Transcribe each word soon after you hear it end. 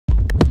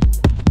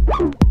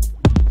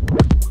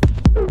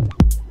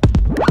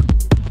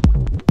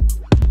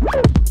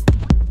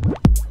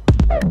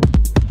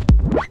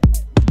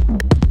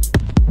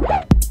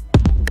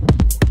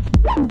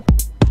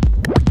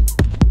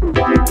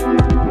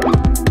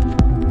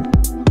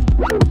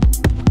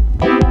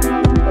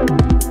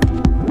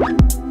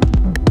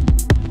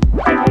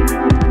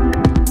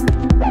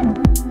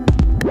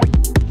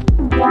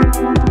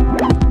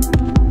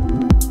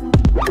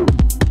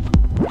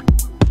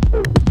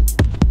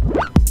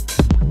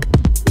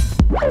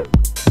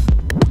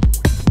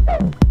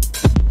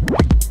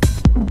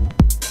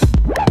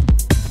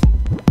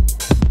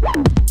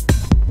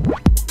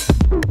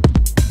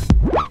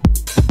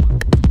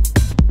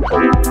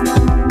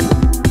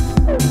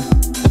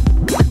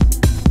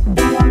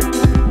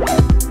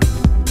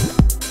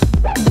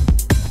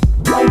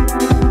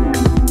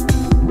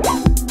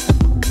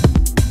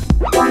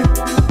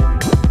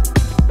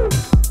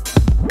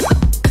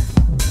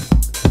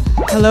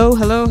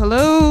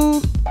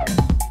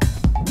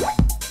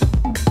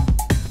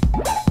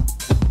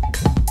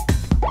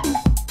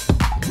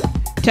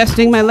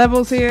Testing my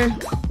levels here.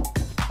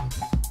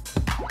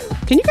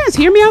 Can you guys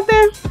hear me out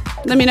there?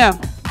 Let me know.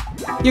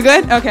 You're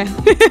good? Okay.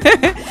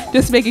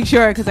 Just making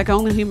sure because I can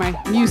only hear my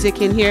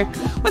music in here.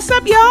 What's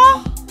up,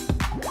 y'all?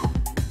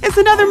 It's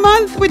another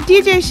month with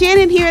DJ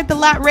Shannon here at The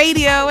Lot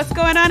Radio. What's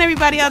going on,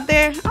 everybody out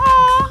there?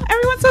 Oh,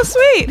 everyone's so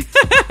sweet.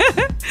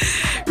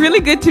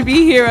 Really good to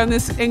be here on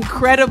this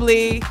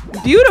incredibly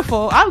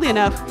beautiful, oddly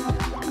enough,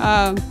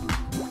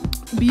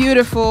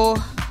 beautiful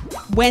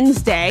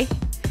Wednesday.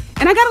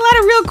 And I got a lot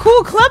of real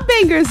cool club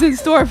bangers in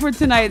store for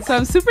tonight, so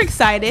I'm super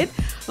excited.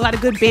 A lot of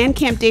good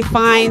Bandcamp Day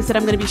finds that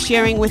I'm going to be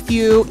sharing with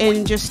you.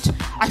 And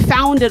I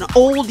found an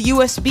old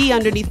USB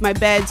underneath my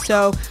bed,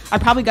 so I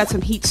probably got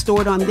some heat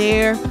stored on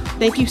there.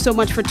 Thank you so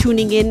much for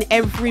tuning in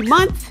every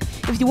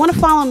month. If you want to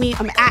follow me,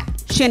 I'm at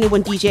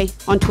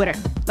Shannon1DJ on Twitter.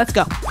 Let's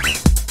go.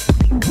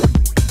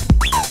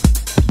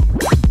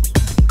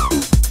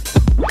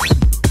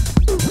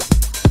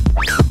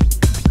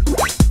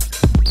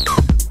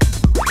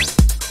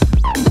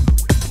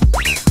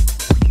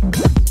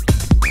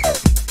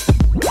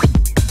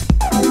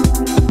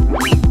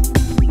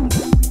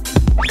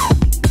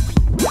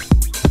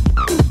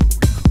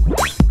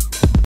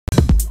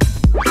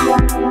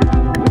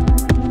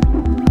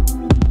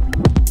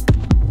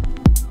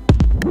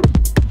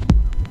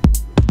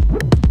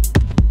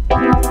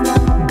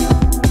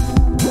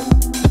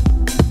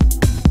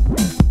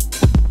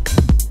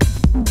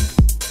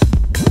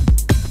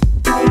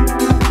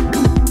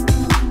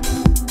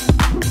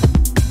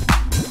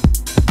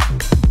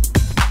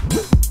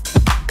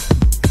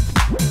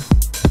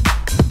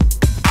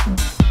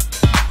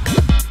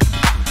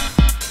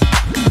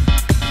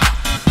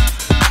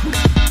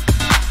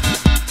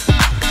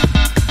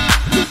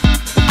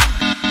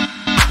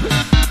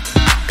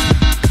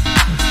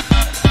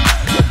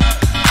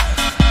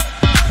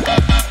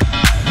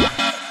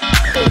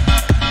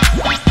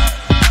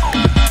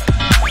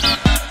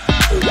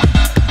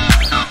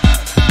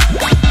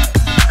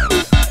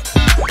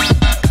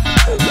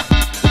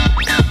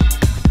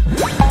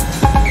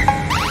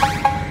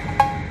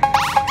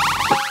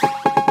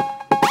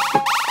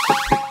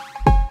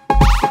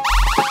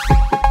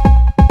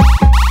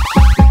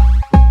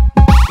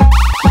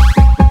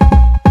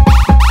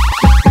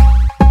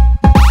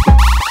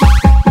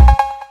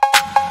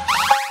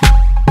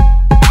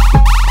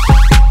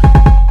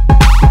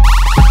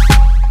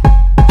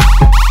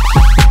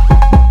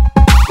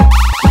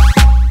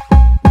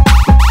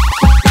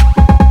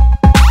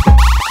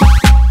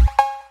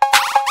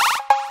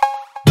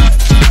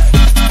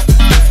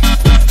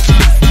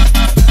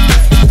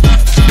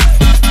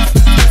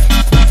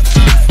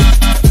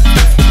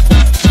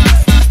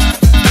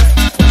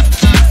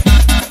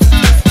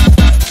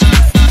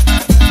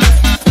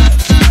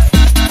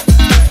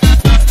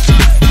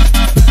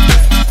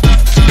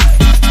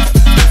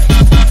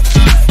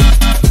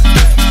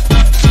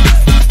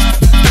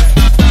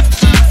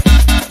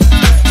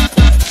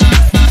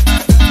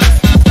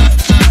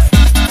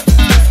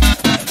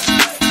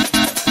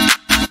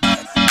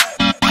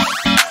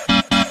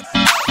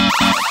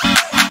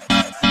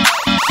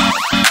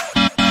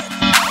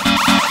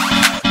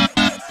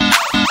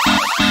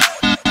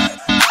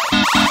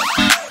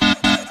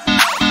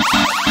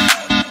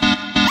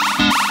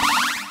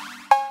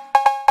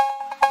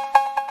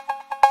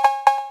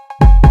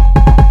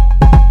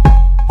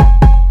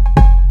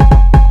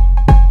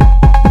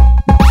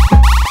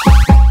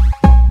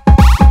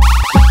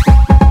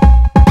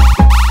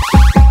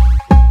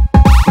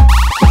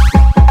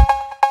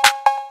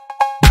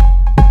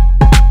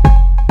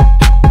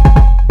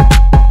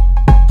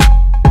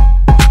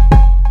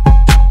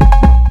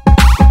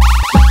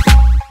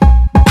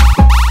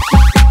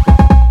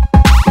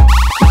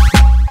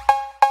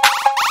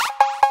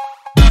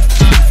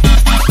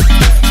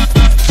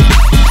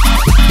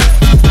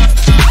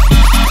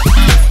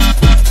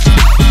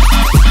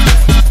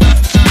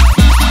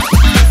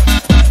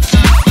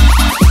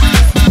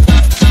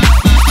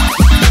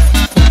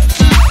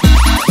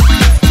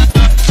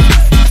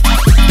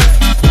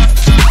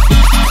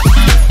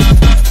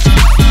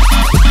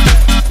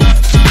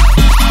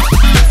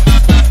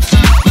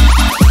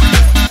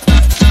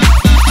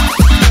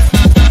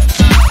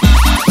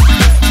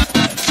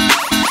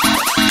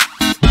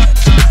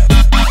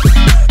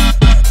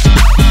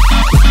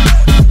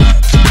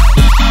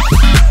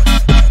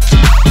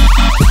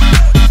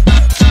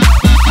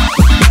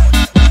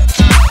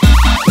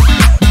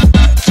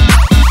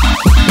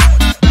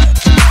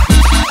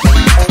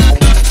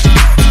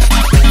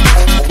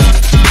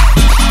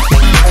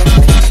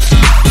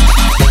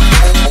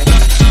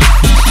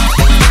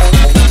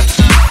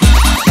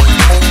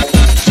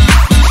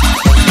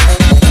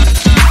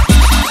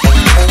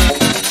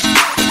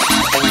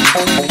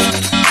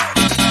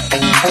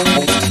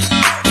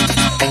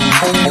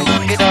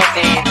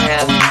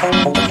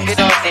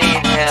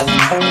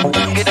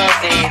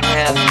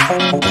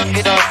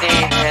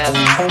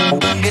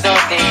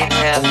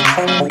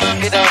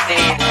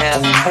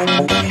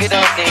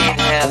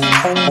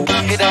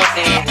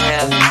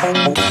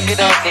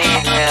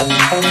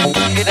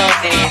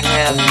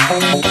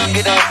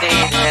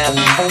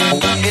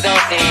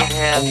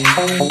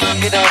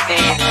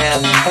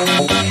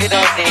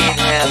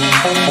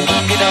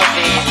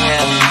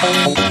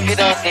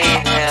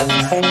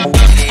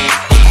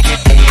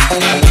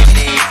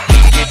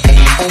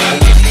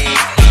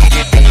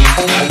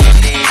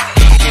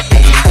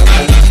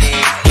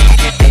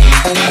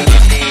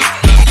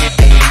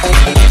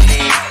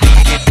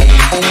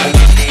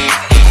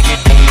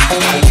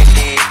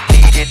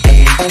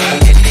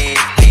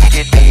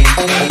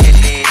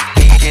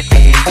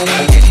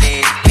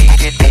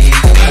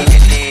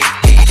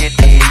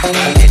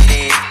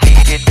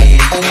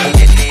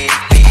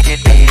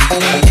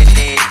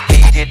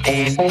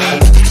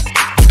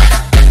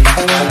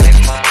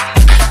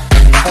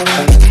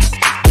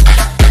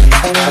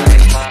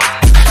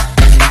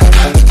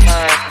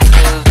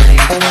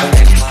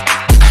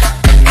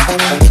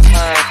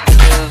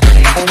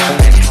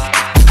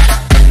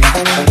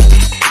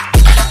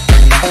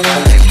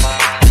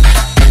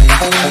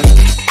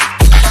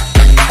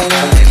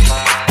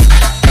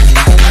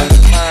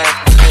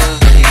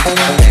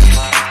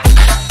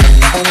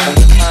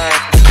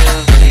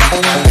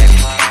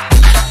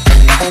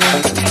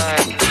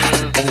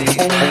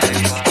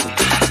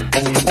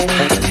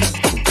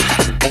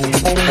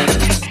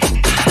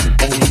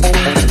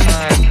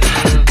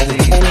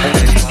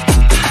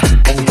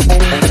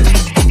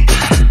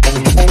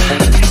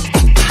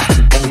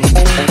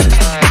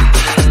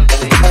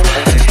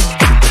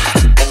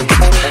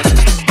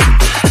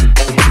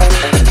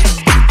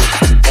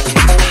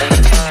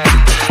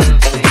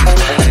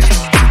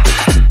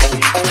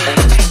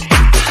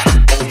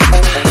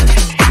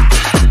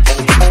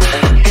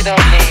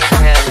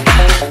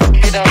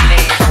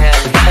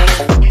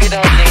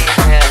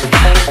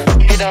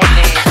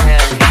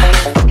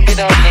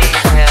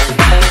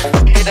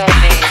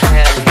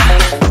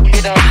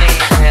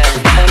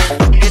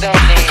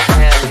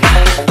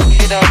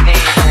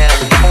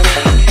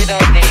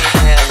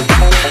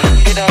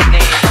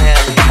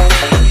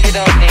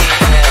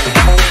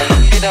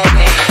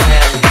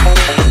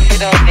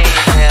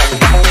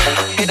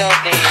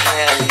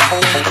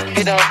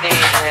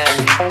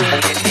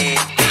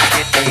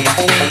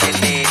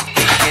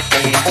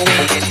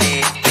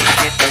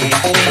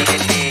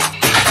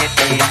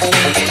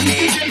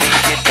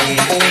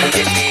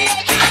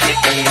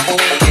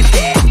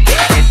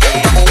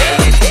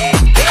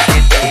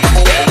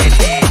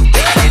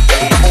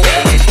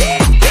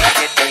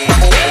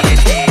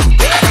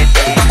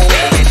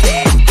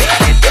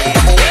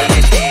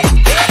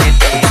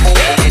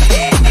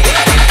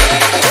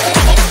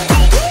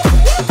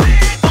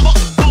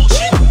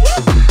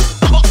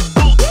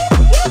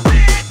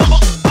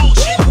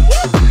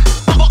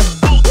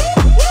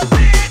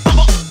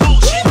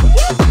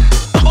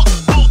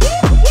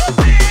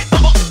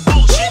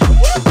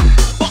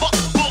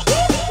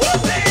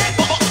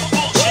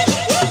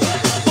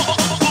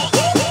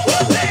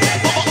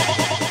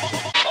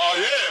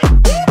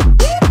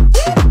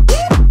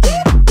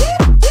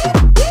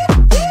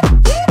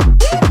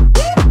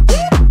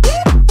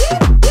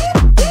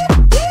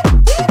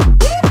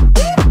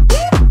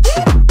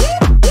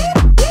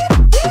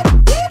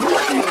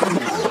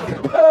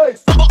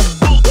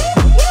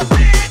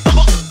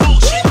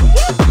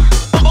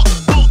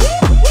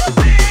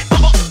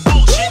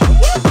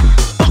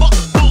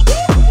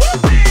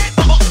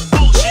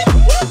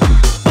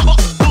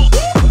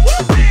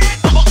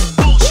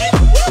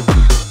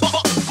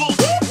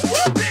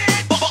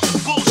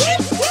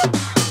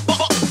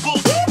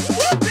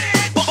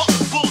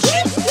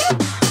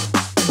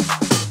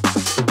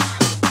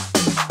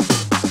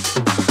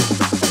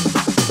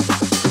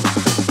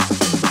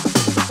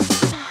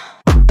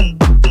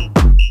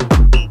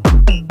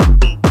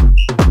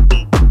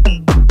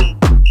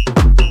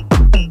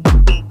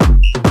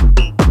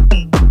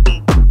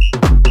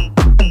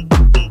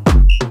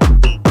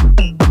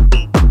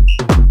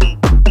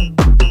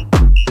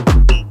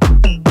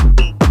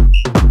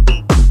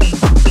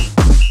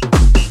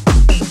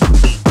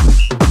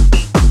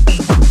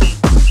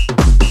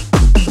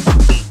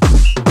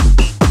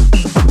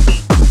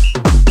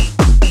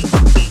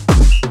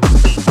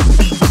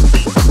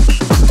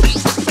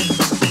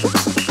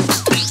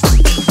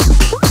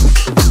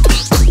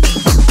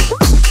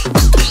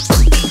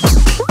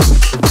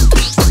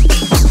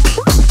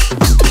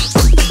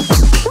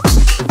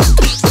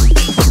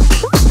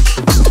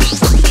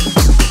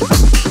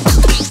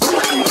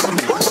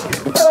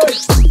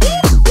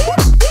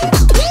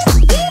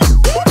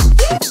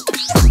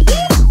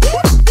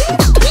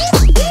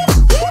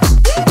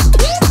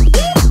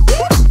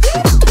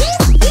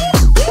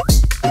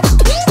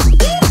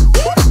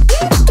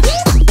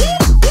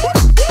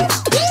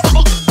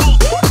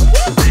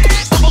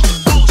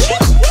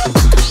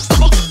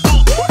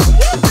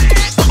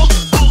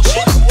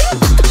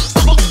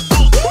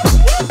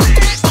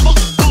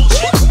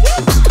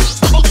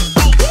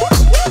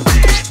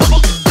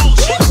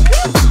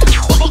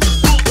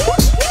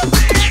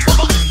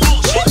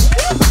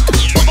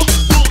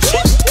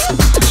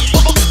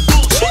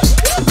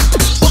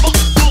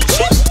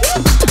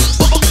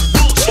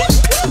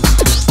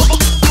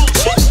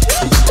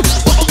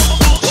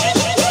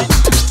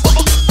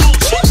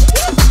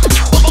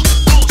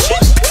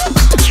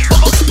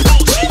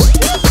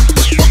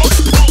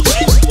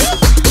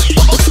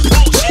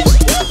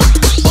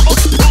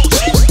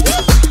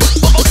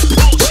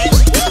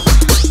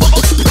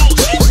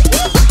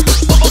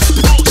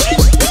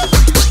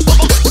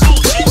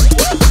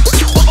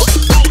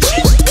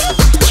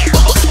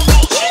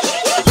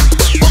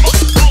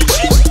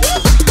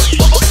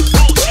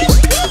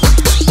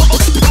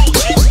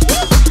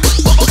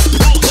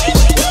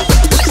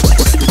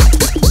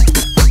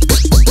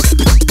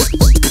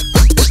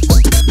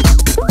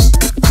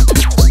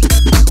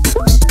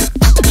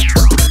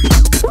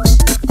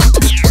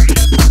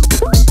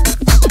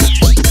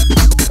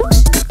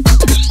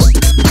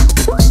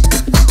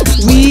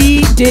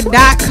 did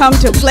not come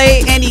to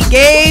play any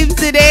games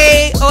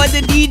today on the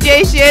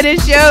DJ Shannon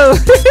Show.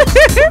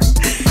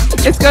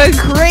 It's going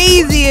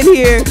crazy in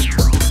here.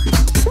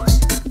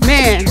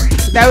 Man,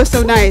 that was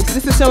so nice.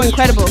 This is so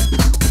incredible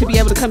to be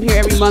able to come here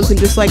every month and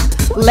just like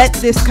let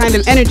this kind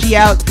of energy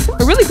out.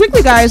 But really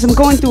quickly, guys, I'm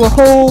going through a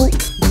whole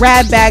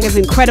grab bag of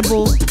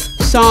incredible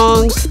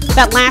songs.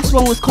 That last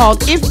one was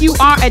called If You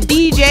Are a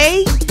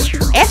DJ,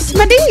 S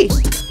my D.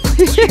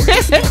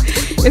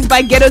 It's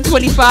by Ghetto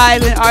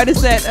 25, an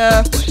artist that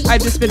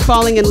I've just been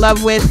falling in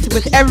love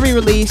with every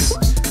release.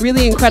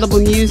 Really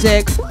incredible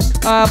music.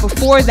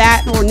 Before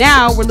that, or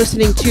now, we're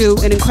listening to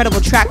an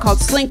incredible track called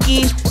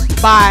Slinky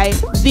by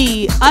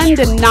the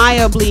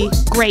undeniably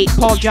great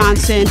Paul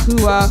Johnson,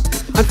 who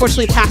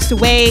unfortunately passed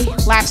away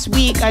last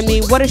week. I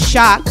mean, what a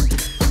shock.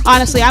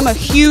 Honestly, I'm a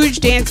huge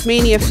Dance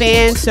Mania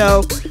fan,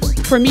 so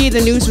for me,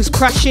 the news was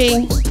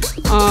crushing.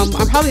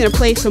 I'm probably going to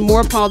play some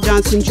more Paul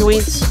Johnson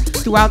joints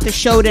throughout the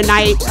show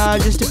tonight,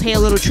 just to pay a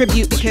little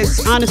tribute,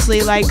 because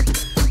honestly, like,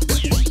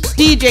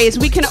 DJs,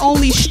 we can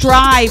only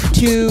strive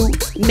to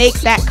make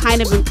that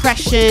kind of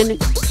impression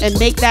and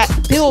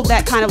build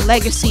that kind of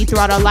legacy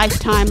throughout our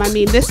lifetime. I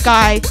mean, this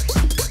guy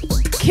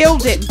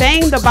killed it,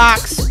 banged the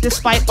box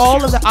despite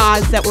all of the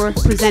odds that were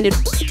presented,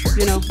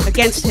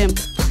 against him.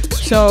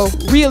 So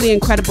really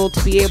incredible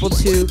to be able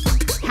to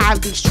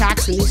have these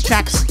tracks, and these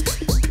tracks,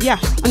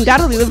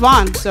 undoubtedly live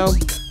on. So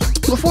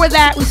before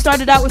that, we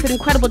started out with an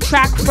incredible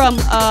track from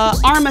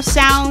Arma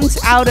Sounds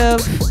out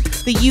of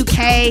the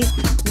UK.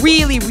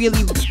 Really,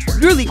 really,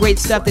 really great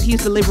stuff that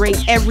he's delivering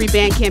every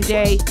Bandcamp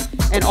day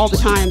and all the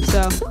time.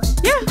 So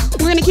yeah,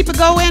 we're gonna keep it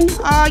going.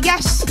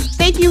 Yes,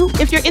 thank you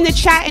if you're in the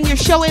chat and you're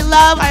showing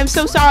love. I'm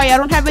so sorry I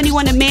don't have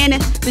anyone to man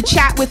the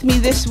chat with me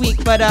this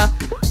week, but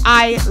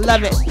I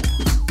love it.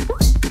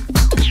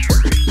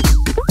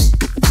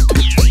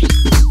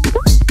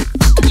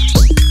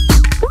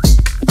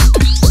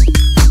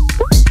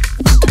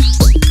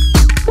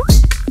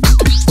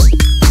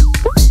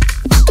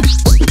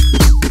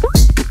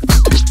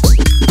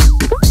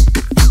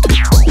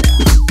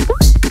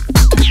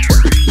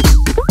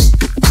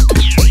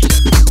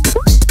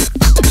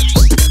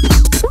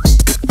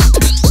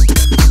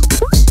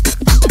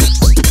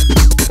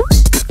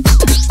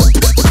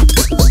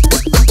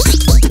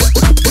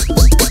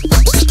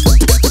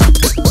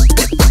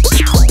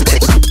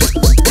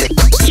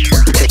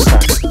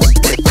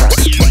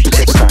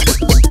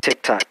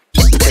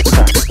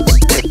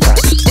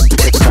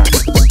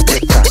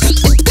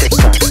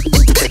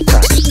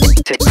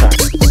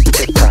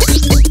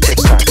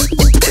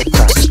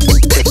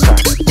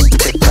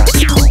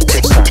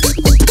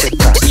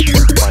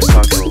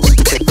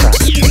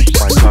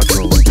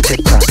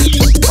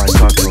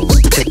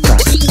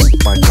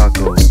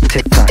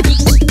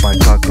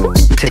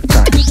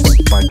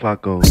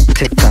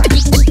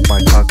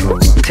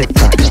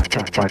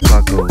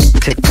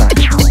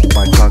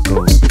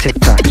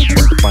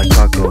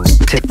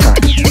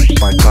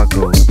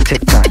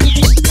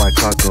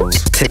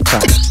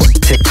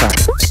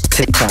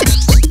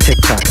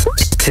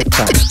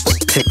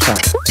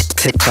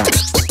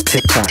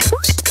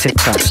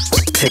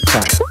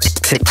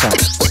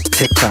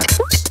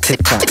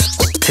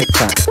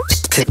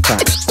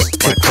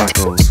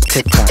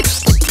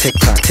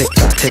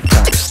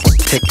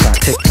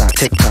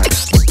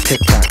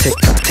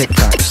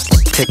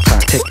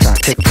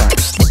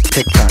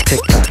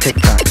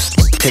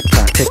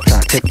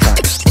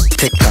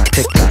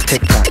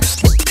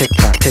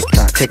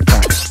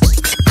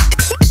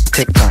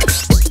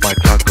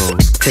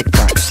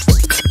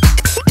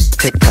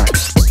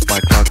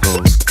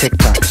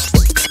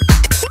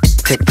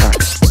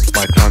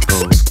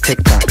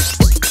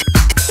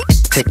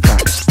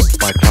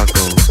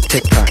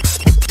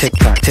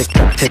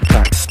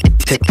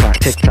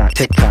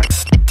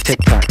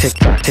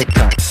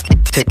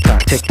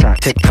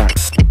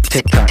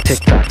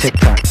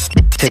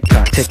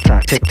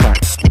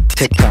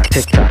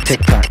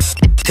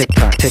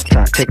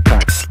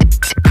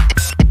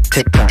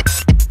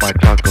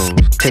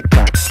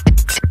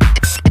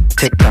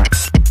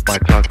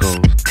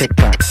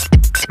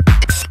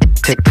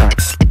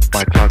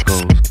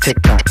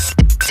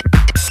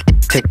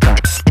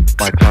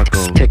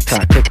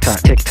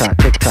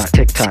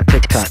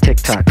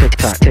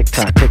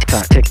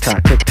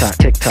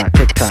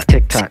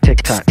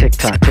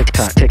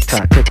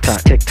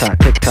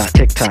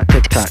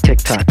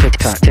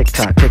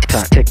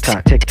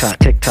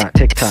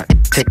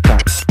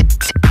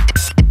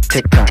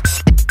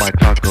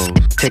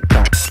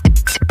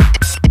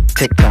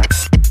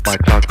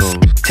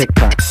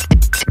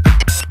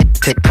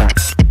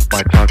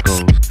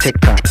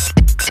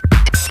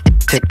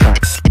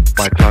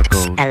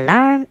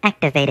 Alarm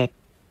activated.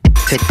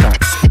 Tick tock,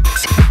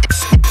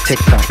 tick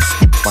tock,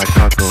 my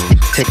clock goes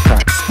tick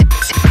tock,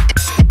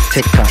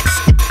 tick tock,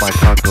 my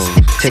clock goes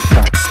tick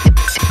tock,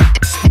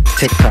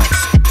 tick tock,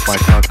 my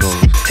clock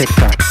goes tick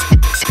tock,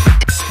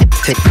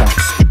 tick tock,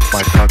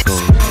 my clock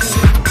goes.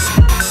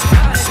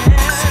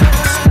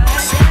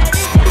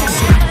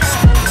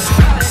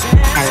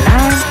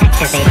 Alarm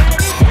activated.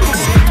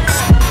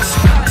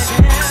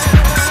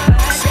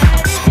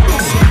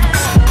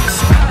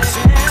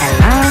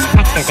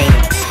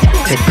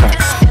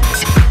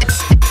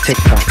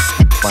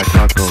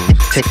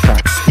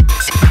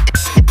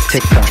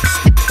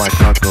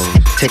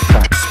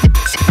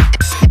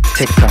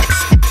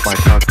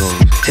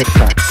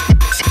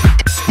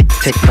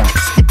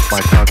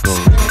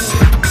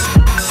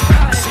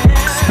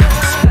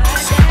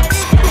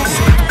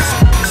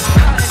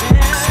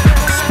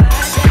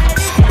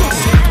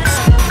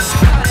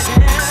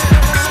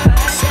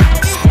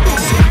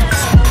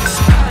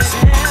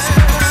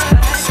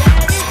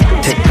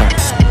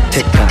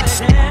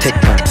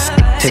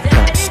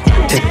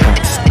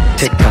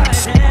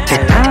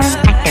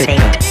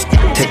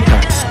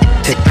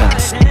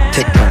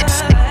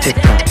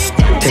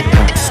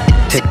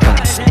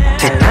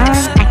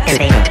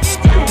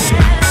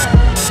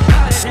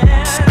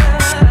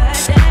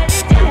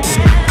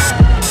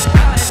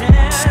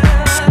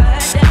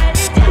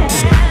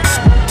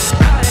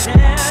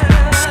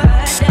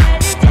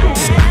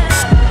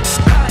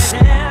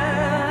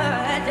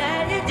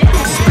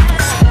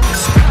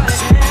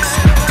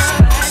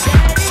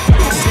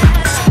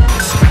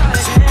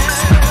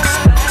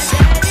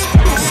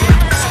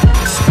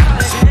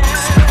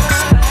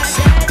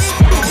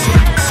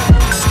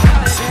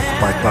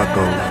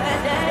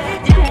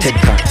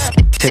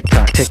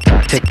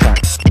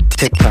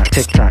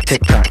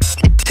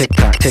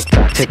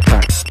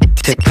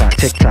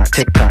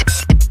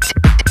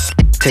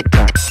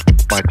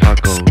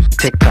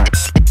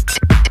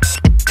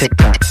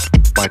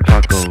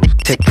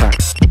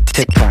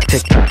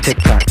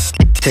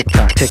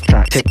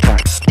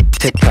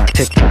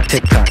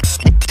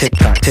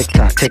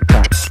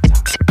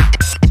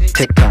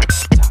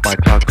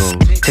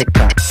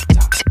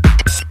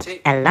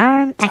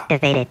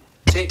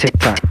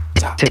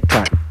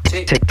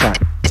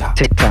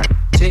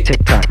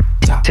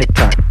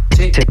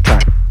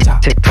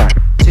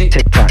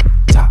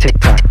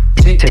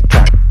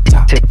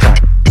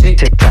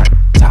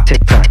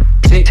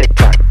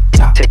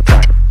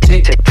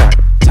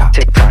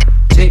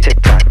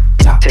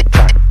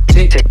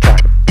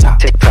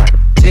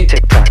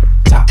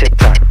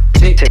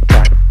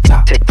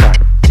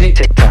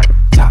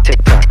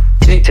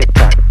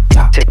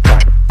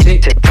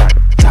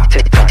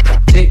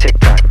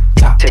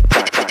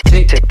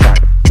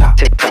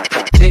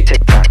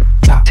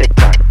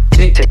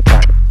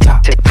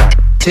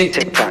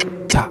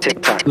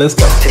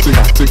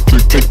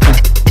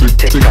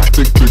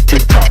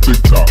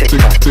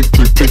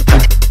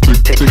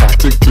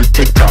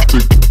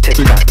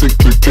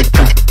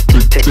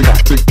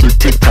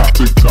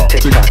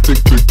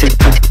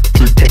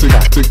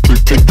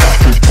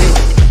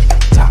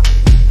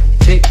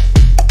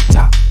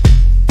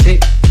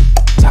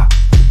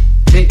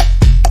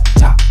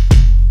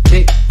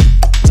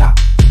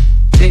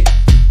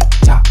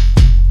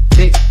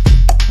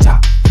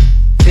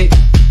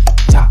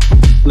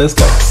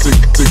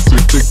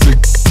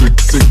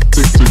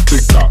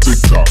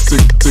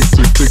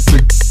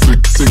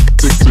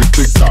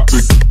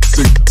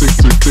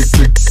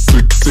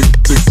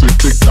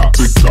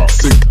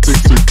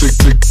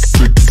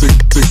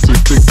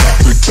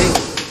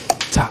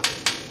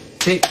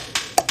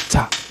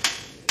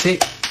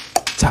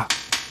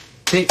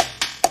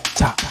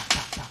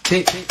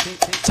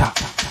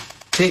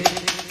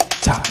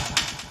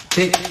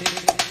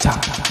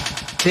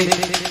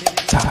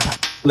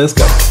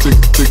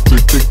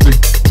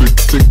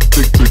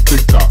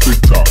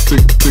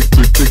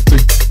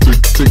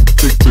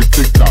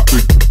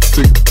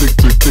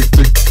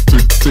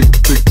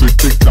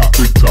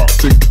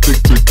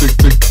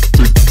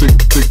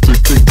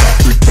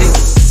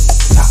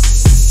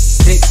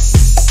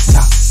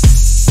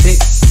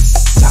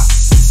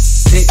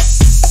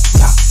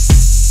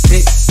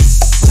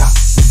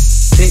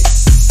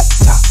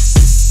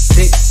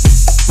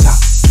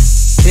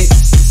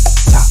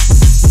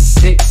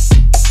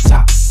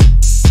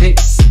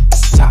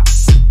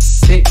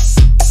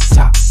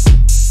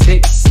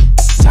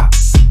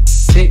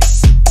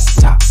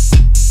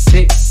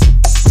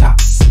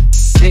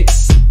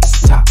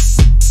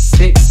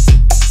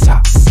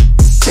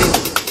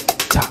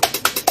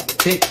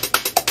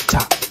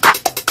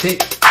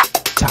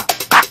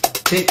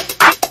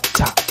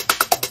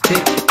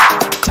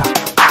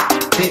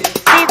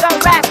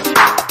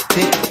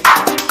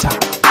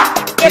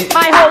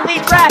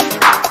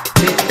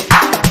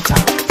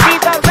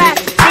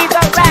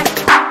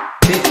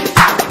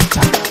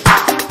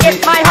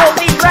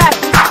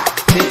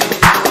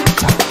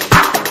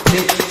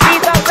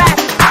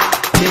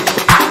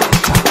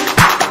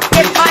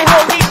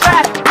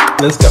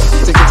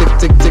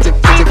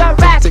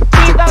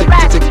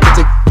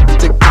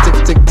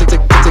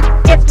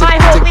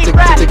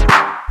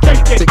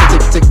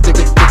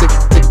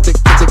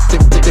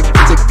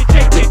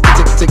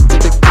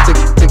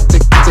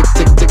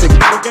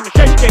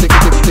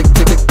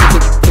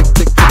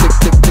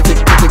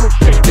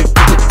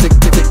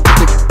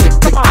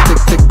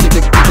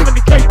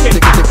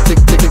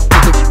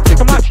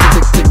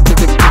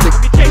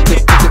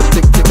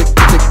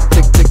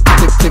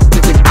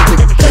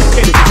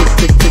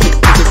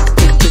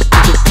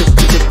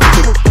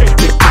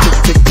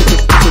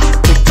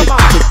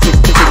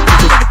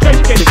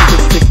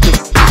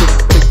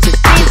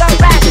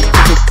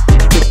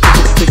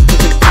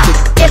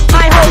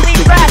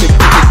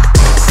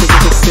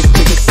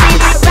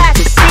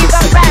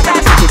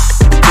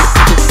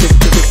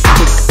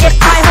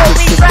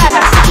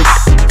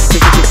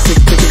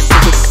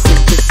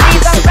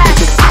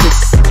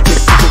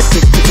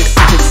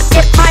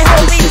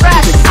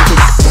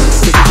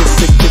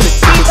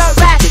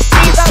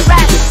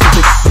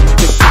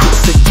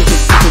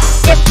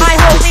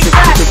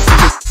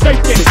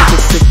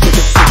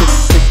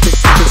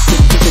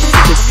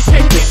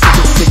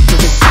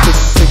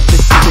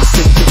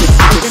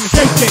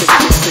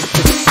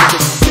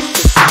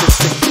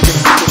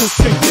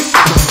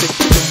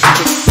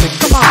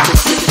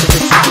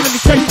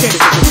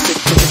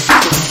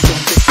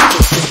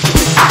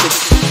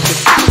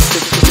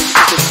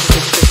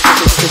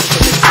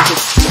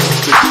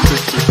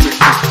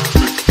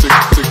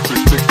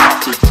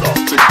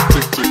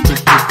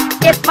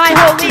 It's my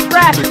holy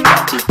breath. See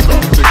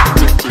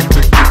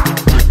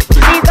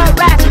the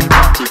rest.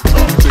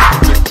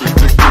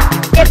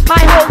 It's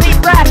my holy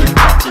breath.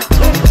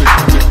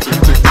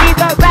 See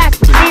the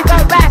rest. See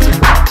the rest.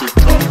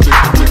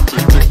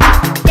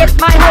 It's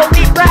my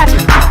holy breath.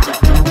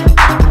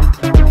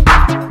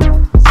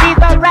 See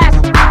the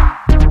rest.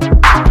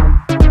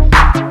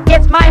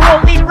 It's my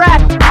holy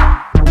breath.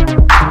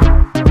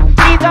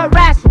 See the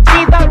rest.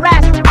 See the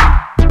rest.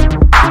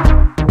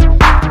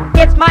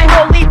 It's my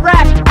holy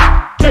breath.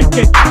 Take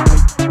it.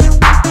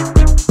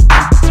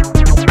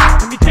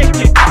 Let me take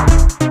it.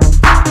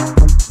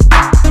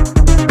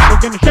 We're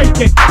gonna shake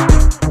it.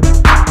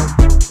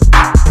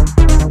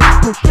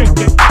 We'll shake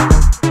it.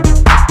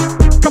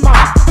 Come on.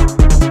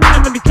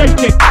 And let me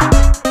take it.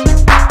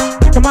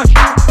 Come on.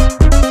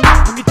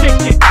 Let me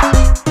take it.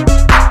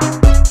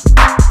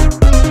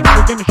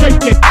 We're gonna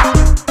shake it.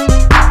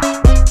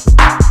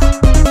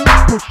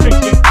 We'll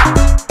shake it.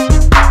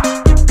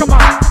 Come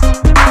on.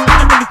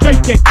 And let me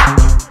take it.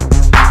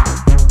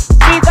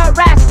 See the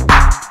rest.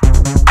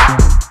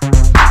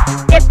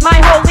 It's my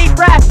holy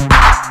breath.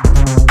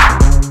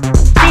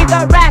 See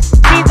the rest.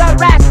 See the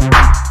rest.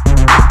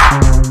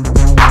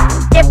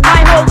 It's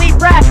my holy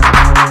breath.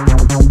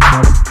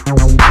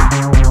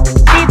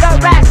 See the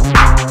rest.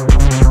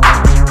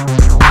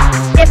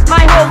 It's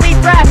my holy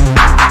breath.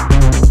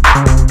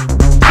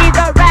 See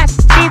the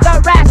rest. See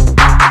the rest.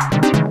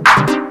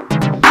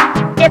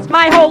 It's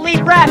my holy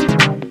breath.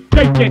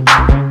 Take it.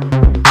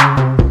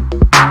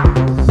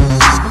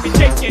 Let me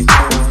take it.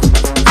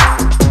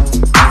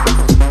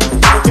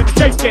 We're gonna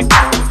shake it.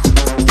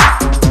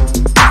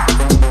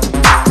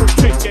 We'll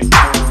shake it.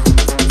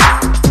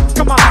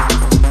 Come on.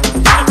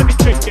 And let me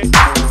take it.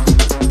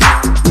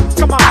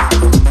 Come on.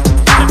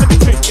 And let me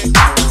take it.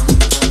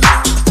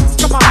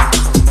 Come on.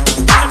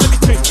 And let me take it. Come on. And let me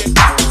take it.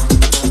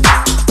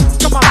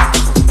 Come on.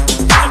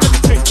 And let me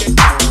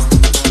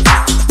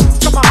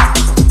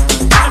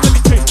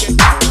take it.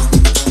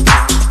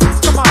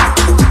 Come on.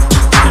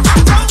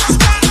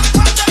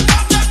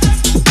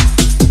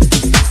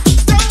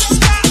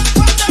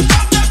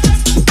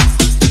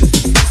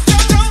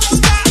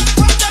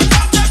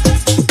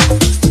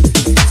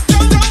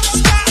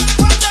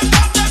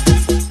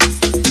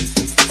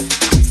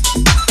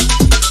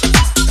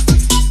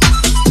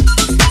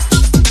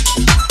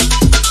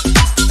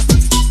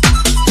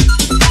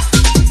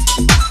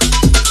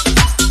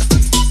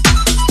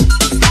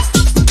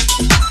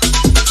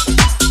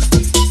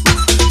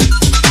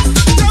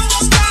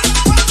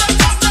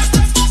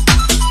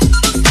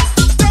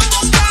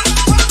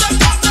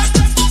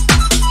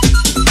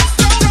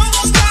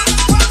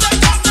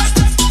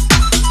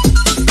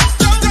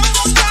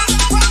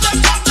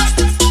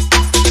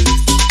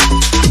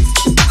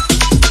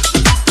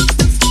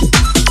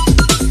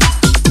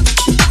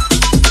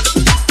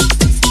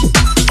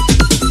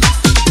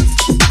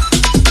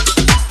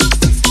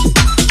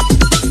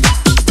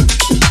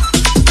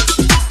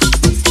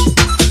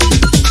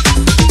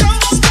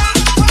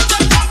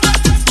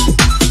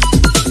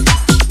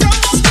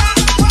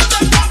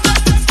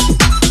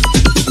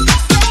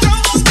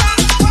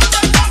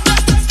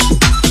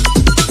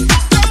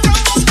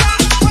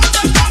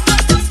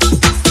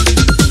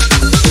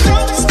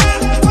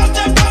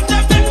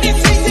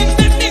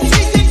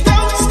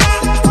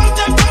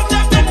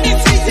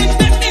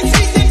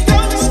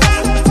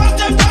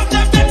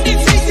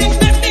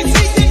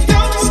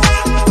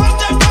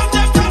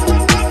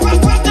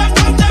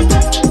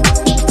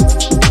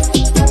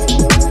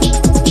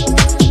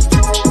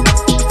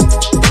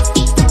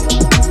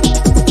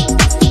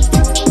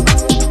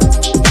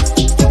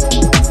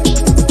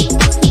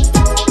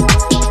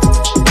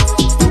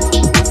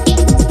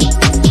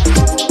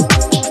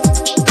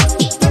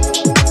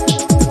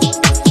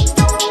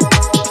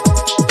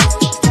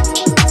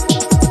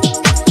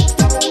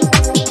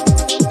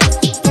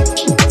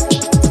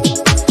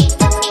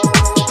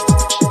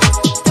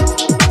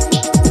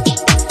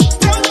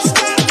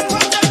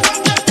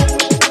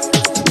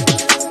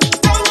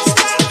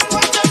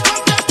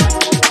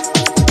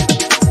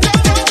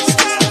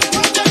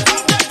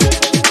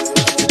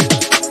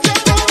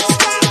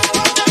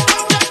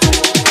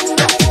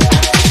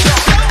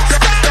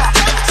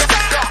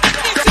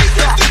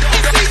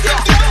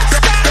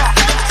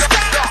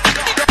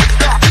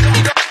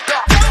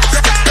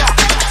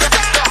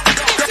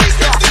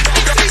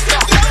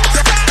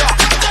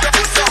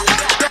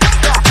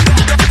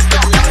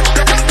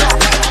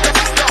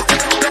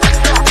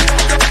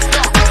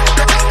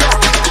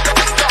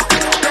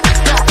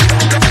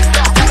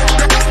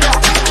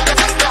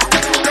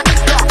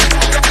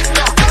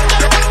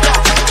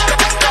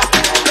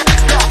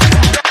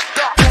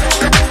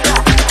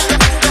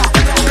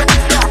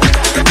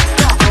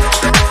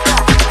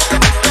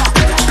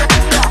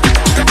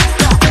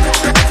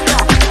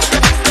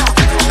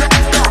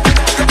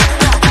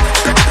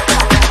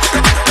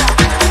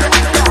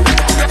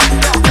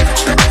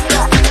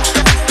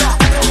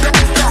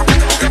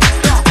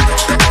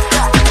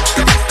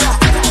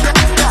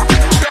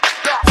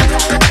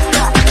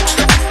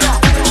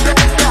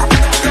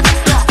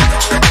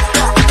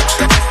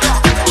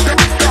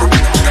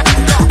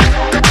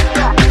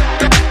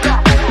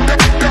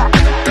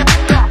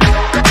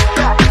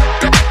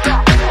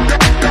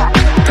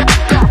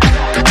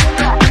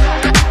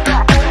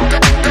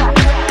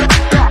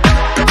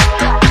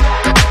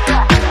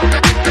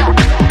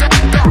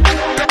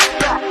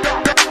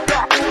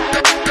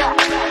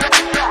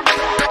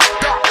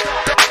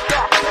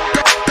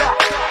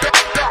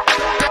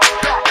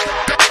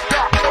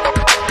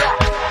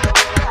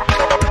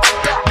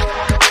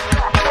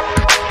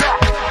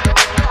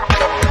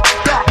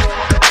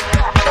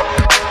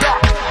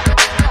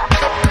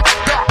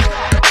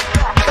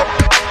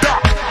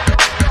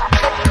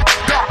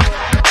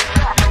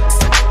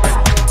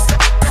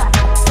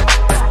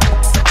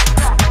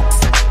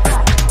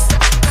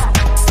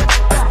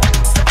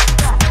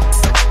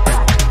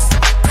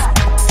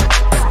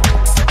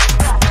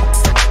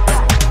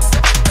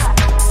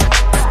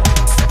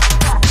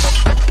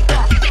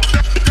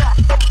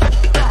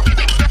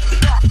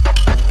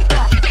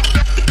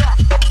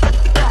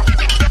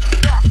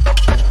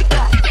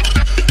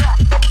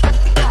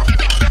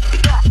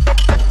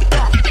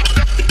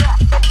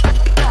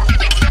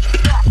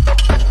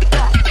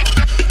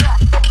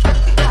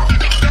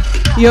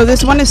 Yo,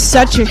 this one is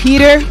such a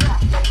heater.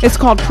 It's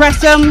called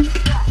Press 'Em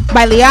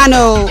by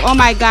Liano. Oh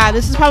my god,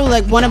 this is probably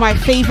like one of my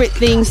favorite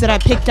things that I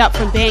picked up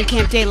from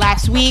Bandcamp Day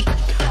last week.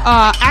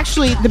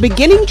 Actually, the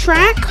beginning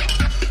track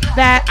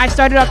that I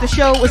started off the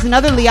show was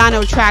another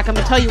Liano track. I'm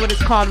gonna tell you what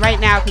it's called right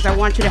now because I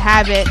want you to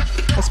have it,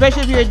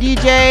 especially if you're a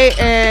DJ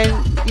and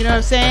you know what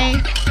I'm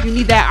saying, you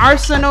need that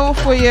arsenal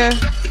for your,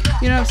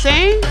 you know what I'm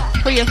saying,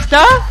 for your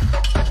stuff.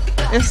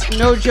 It's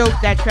no joke,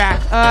 that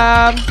track.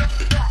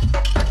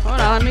 Hold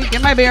on, let me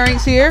get my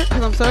bearings here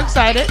because I'm so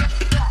excited.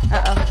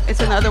 It's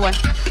another one.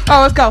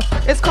 Oh, let's go.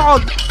 It's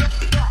called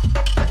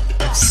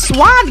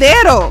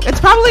Suadero. It's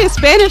probably a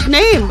Spanish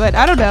name, but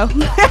I don't know.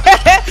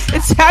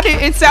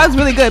 It sounds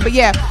really good. But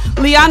yeah,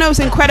 Liano's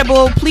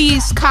incredible.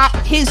 Please cop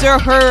his or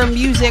her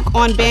music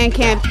on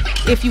Bandcamp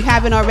if you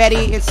haven't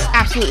already. It's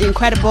absolutely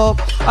incredible.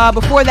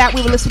 Before that,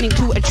 we were listening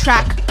to a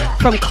track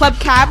from Club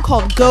Cab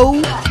called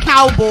Go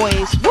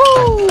Cowboys.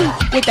 Woo!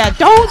 With that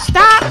Don't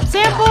Stop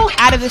sample,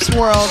 out of this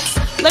world.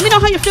 Let me know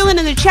how you're feeling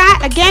in the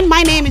chat. Again,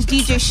 my name is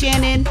DJ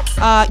Shannon.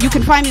 You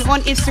can find me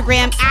on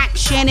Instagram at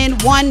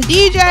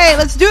Shannon1DJ.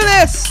 Let's do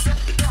this.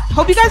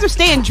 Hope you guys are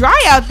staying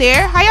dry out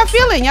there. How y'all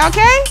feeling? Y'all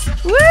okay?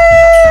 Woo!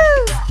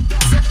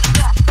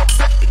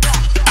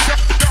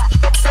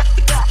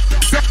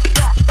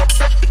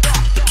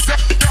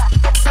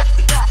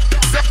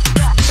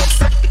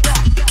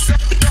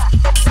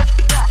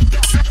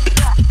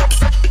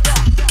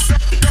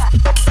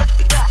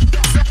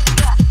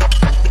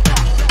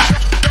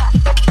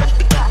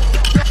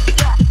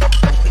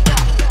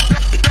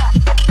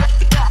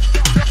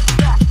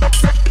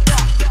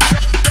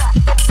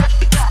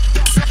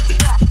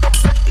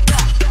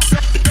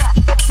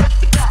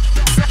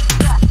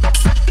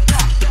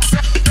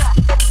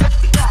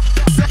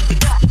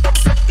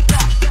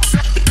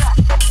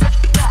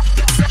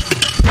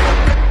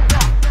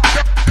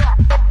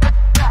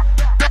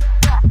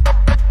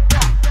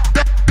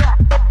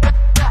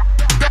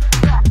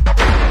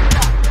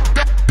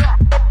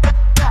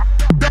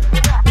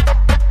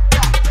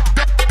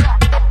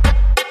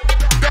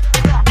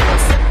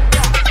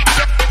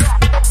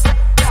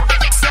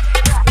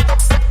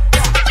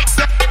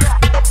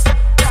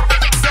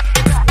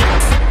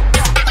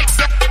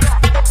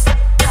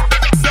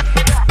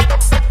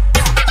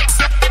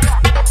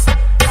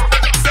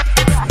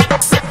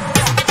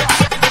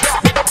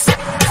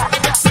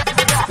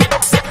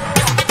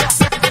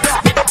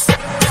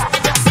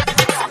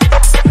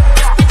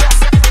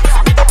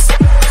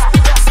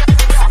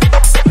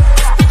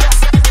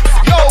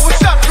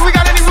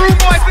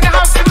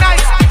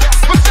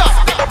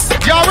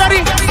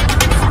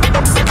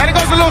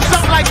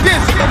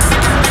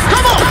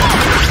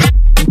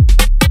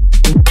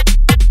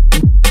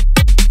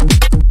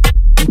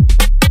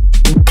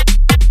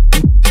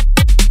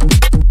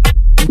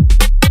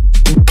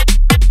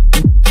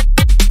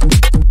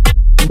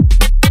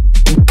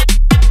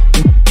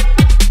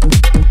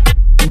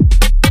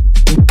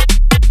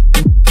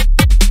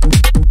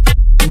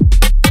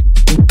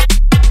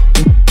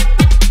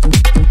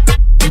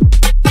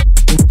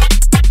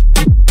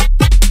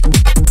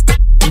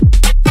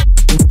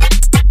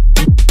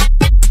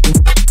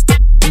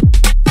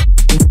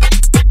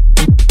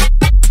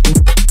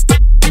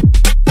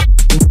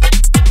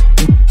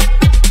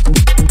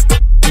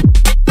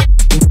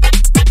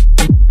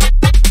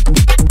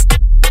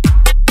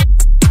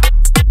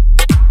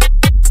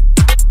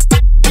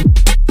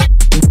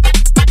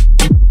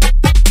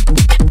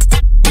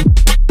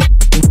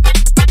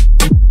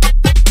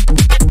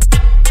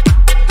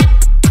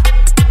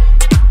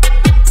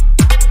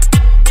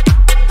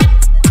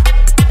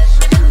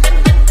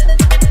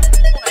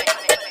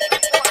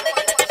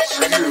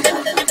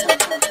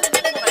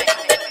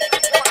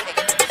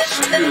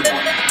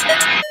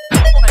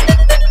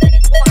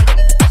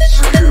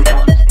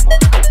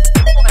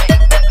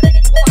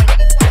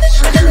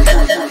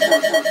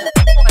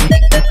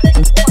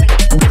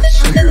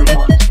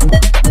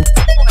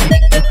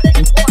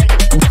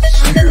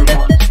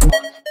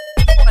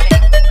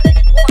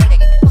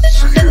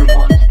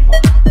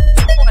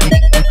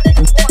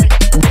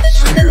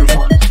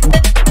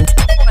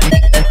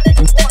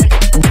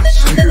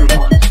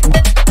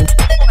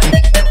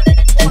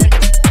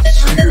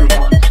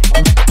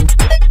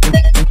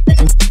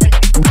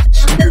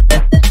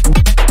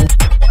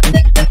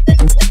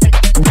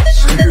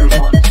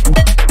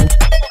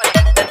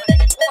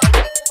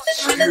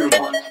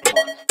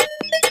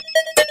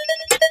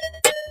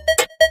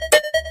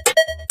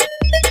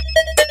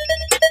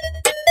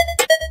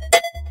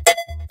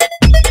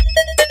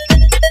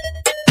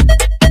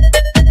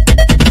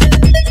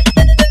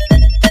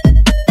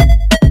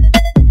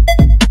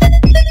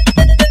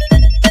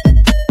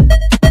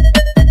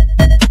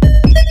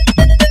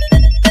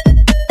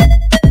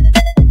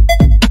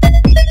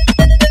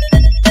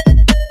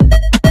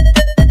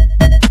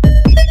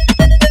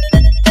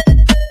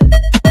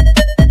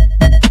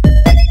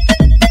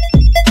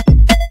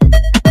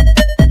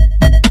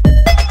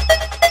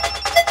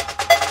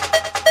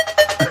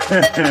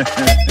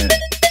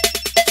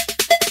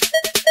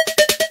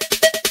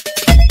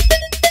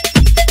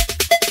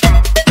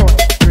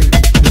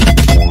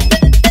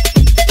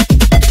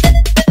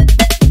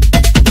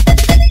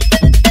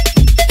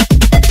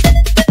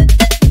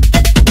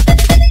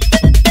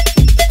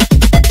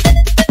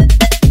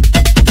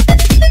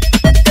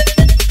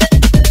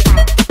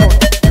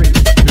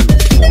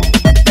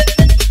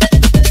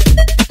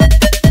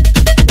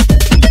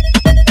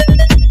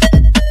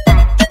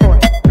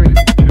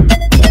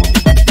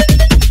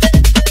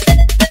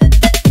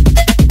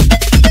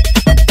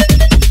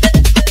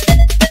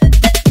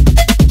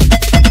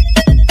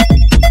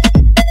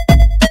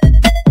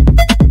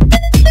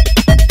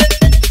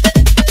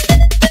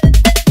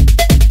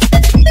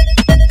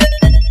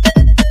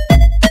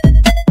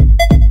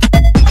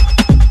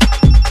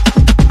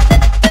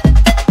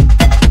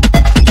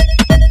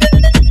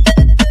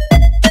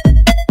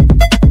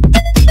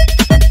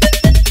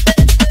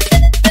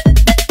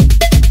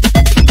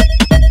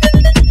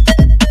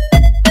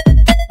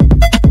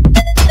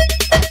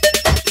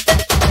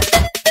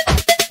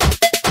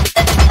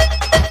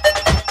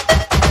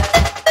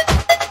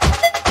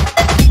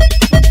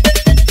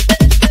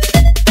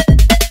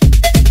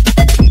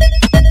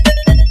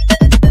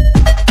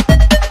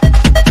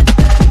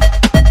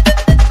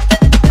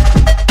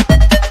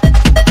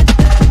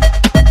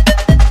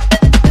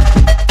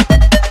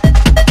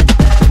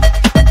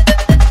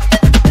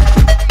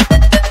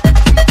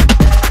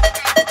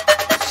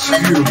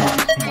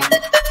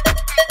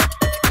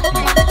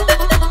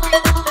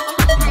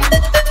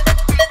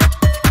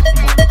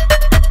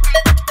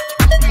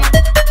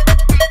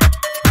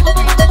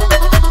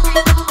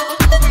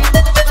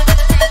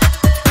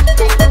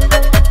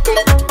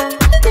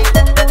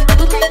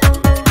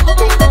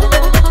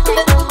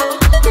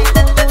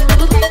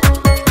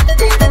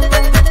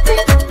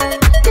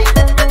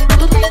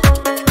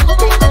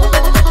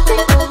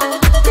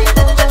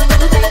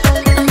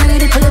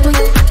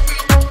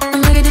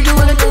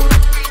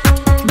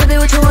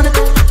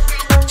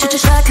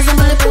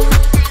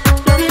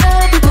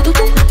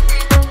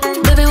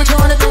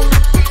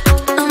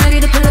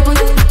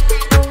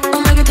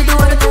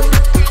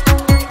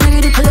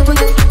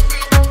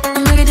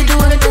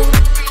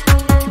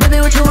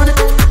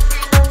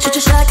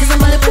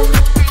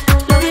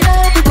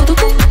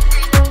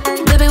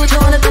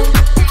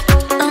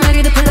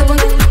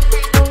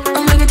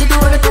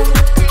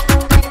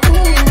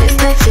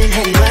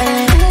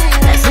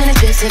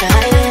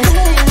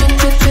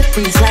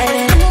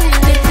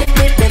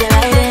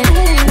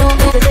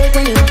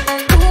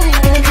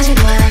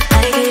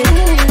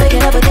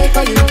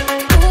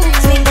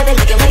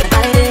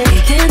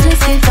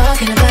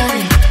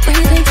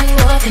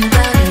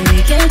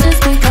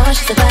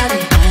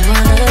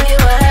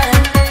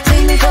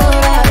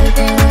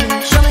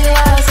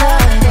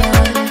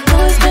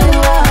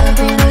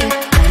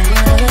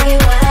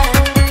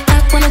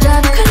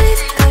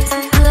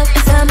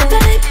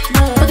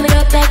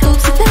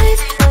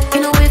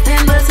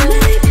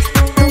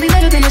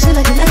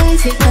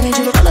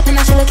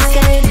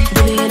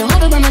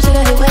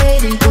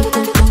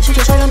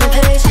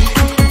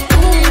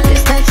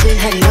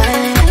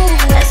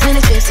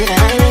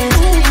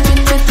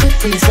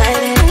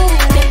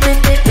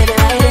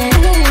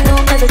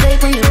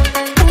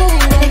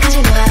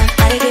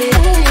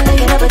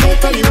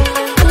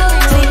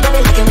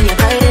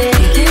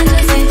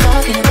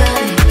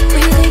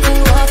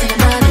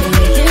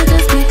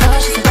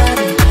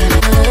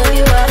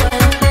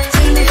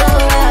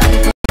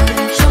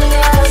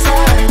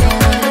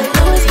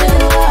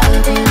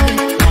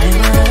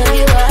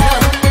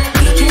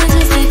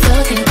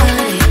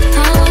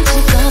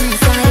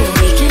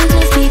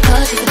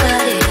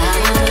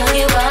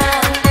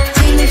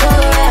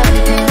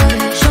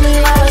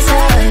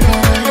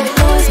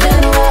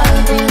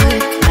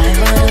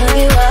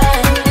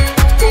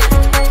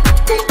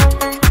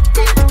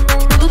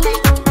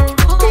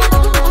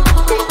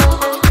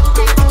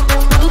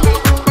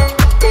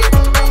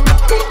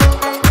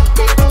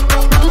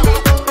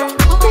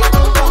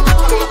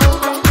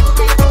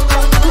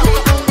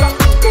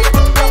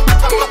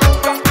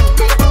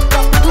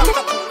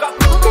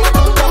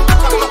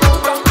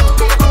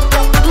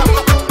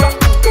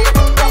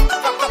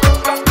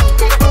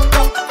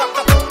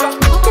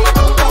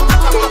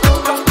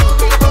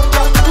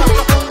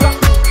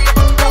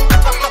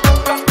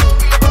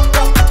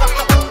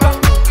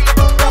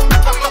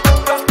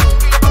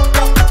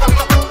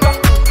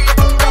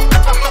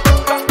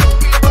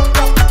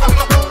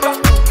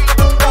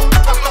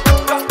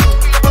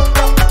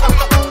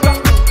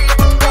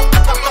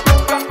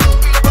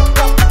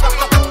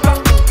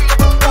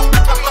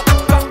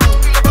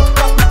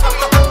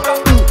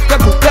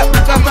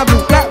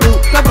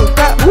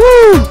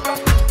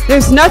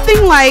 There's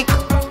nothing like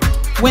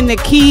when the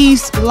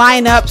keys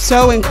line up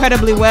so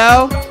incredibly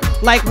well,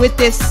 like with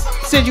this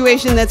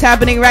situation that's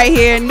happening right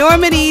here.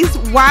 Normandy's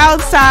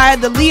Wild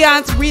Side, the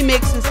Leon's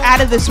remix is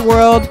out of this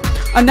world.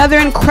 Another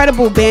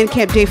incredible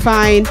Bandcamp Day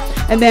find.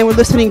 And then we're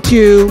listening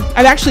to,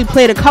 I've actually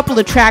played a couple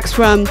of tracks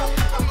from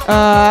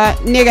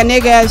Nigga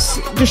Nigga's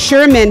The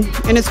Sherman,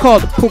 and it's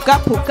called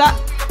Puka Puka.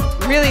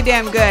 Really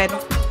damn good.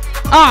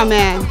 Oh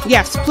man,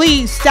 yes,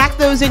 please stack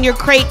those in your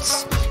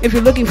crates if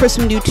you're looking for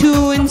some new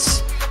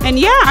tunes. And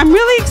yeah, I'm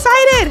really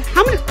excited.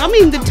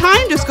 The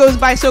time just goes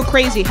by so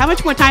crazy. How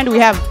much more time do we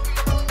have?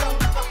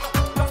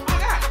 Oh my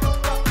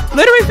God.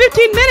 Literally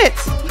 15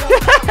 minutes.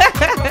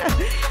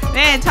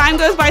 Man, time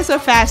goes by so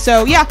fast.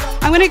 So yeah,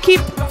 I'm gonna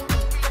keep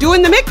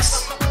doing the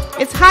mix.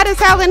 It's hot as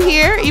hell in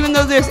here, even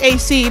though there's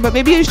AC, but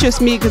maybe it's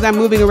just me because I'm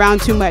moving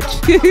around too much.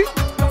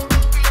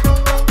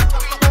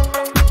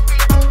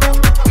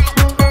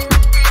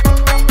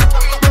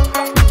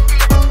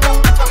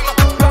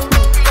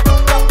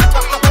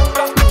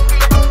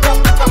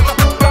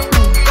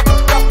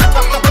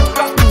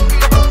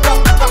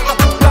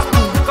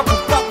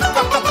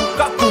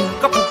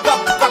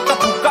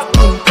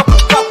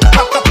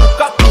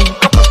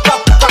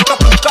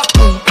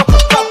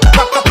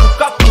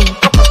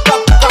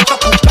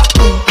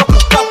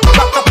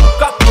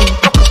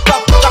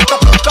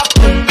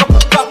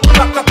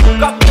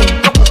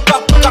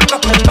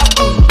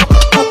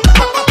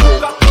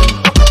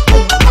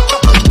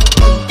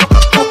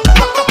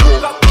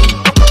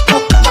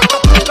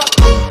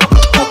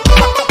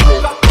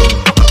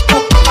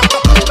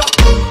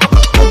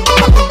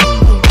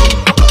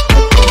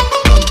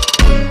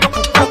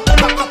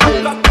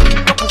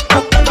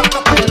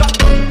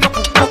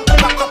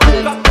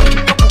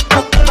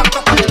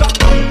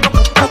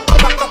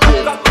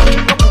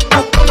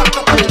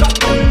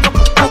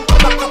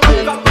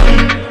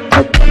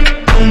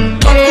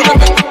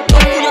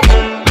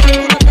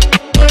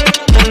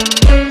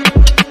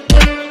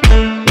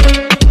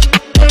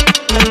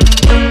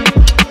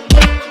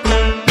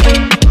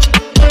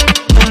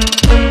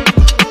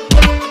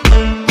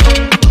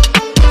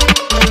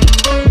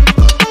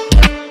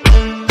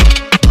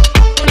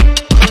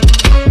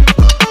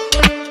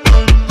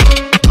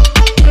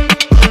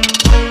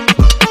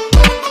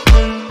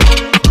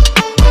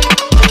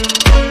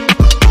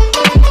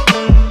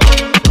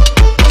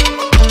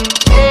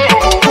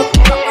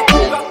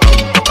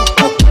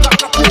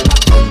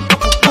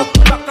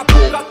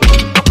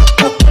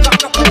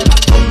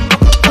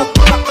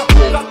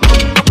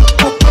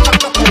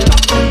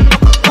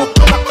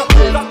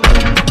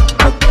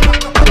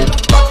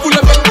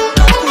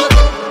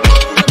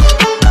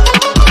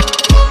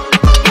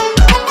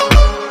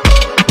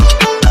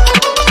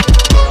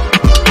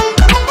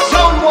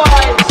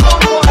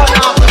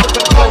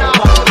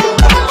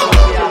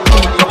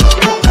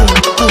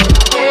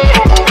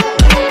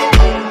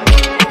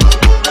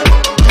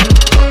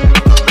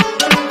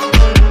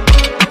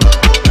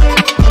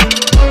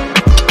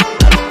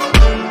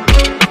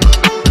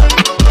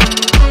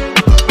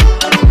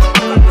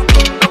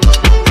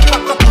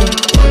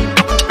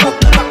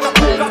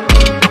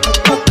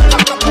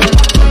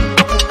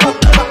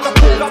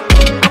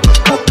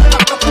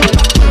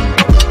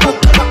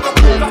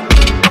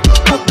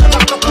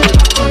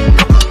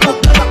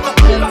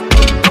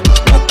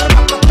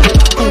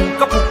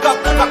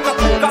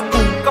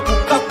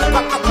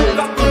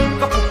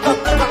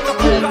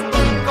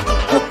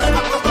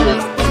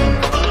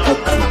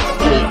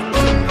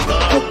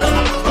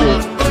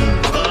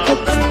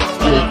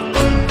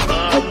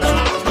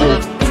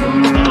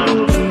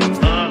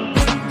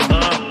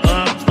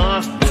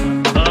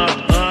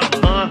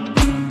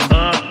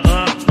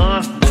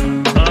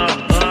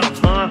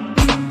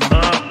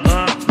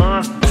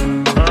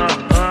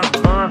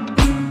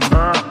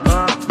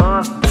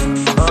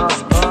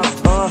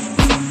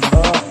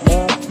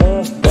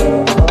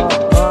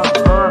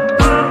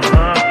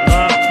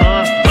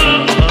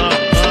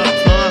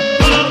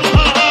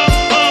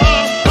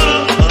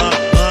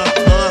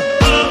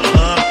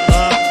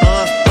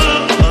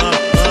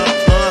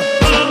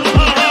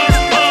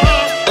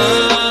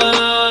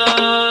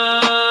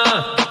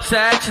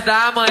 7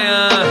 da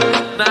manhã,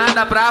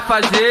 nada pra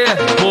fazer,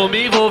 vou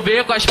me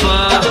envolver com as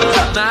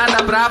fãs.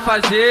 Nada pra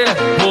fazer,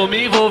 vou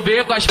me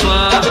envolver com as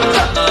fãs.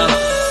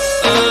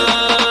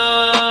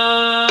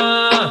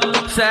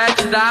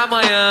 7 da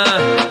manhã,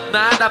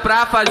 nada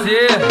pra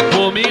fazer,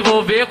 vou me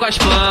envolver com as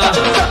fãs.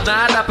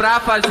 Nada pra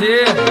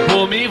fazer,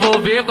 vou me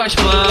envolver com as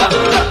fãs.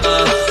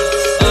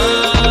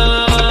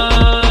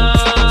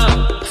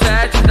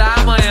 7 da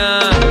manhã,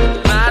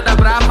 nada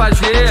pra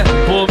fazer,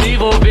 vou me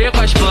envolver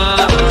com as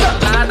fãs.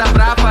 Nada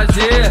pra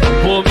fazer,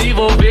 vou me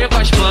envolver com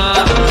as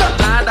fãs.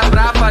 Nada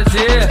pra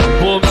fazer,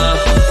 vou me...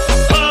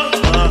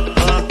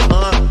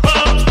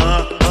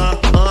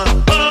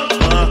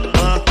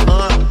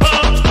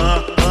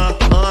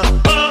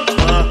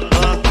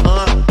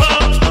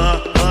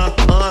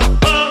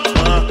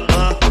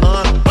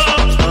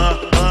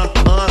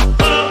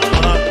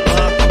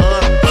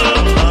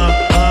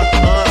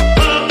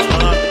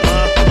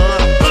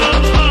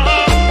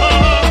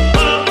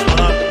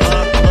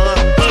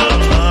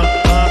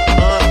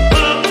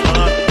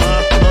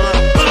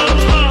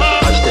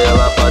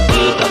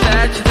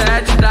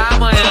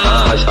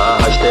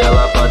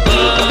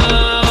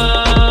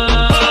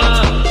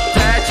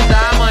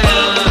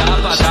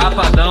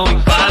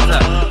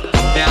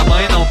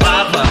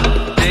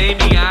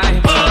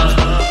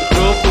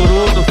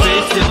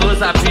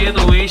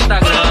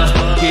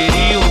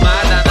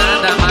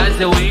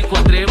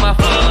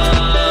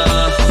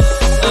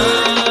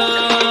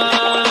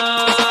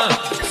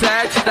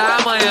 7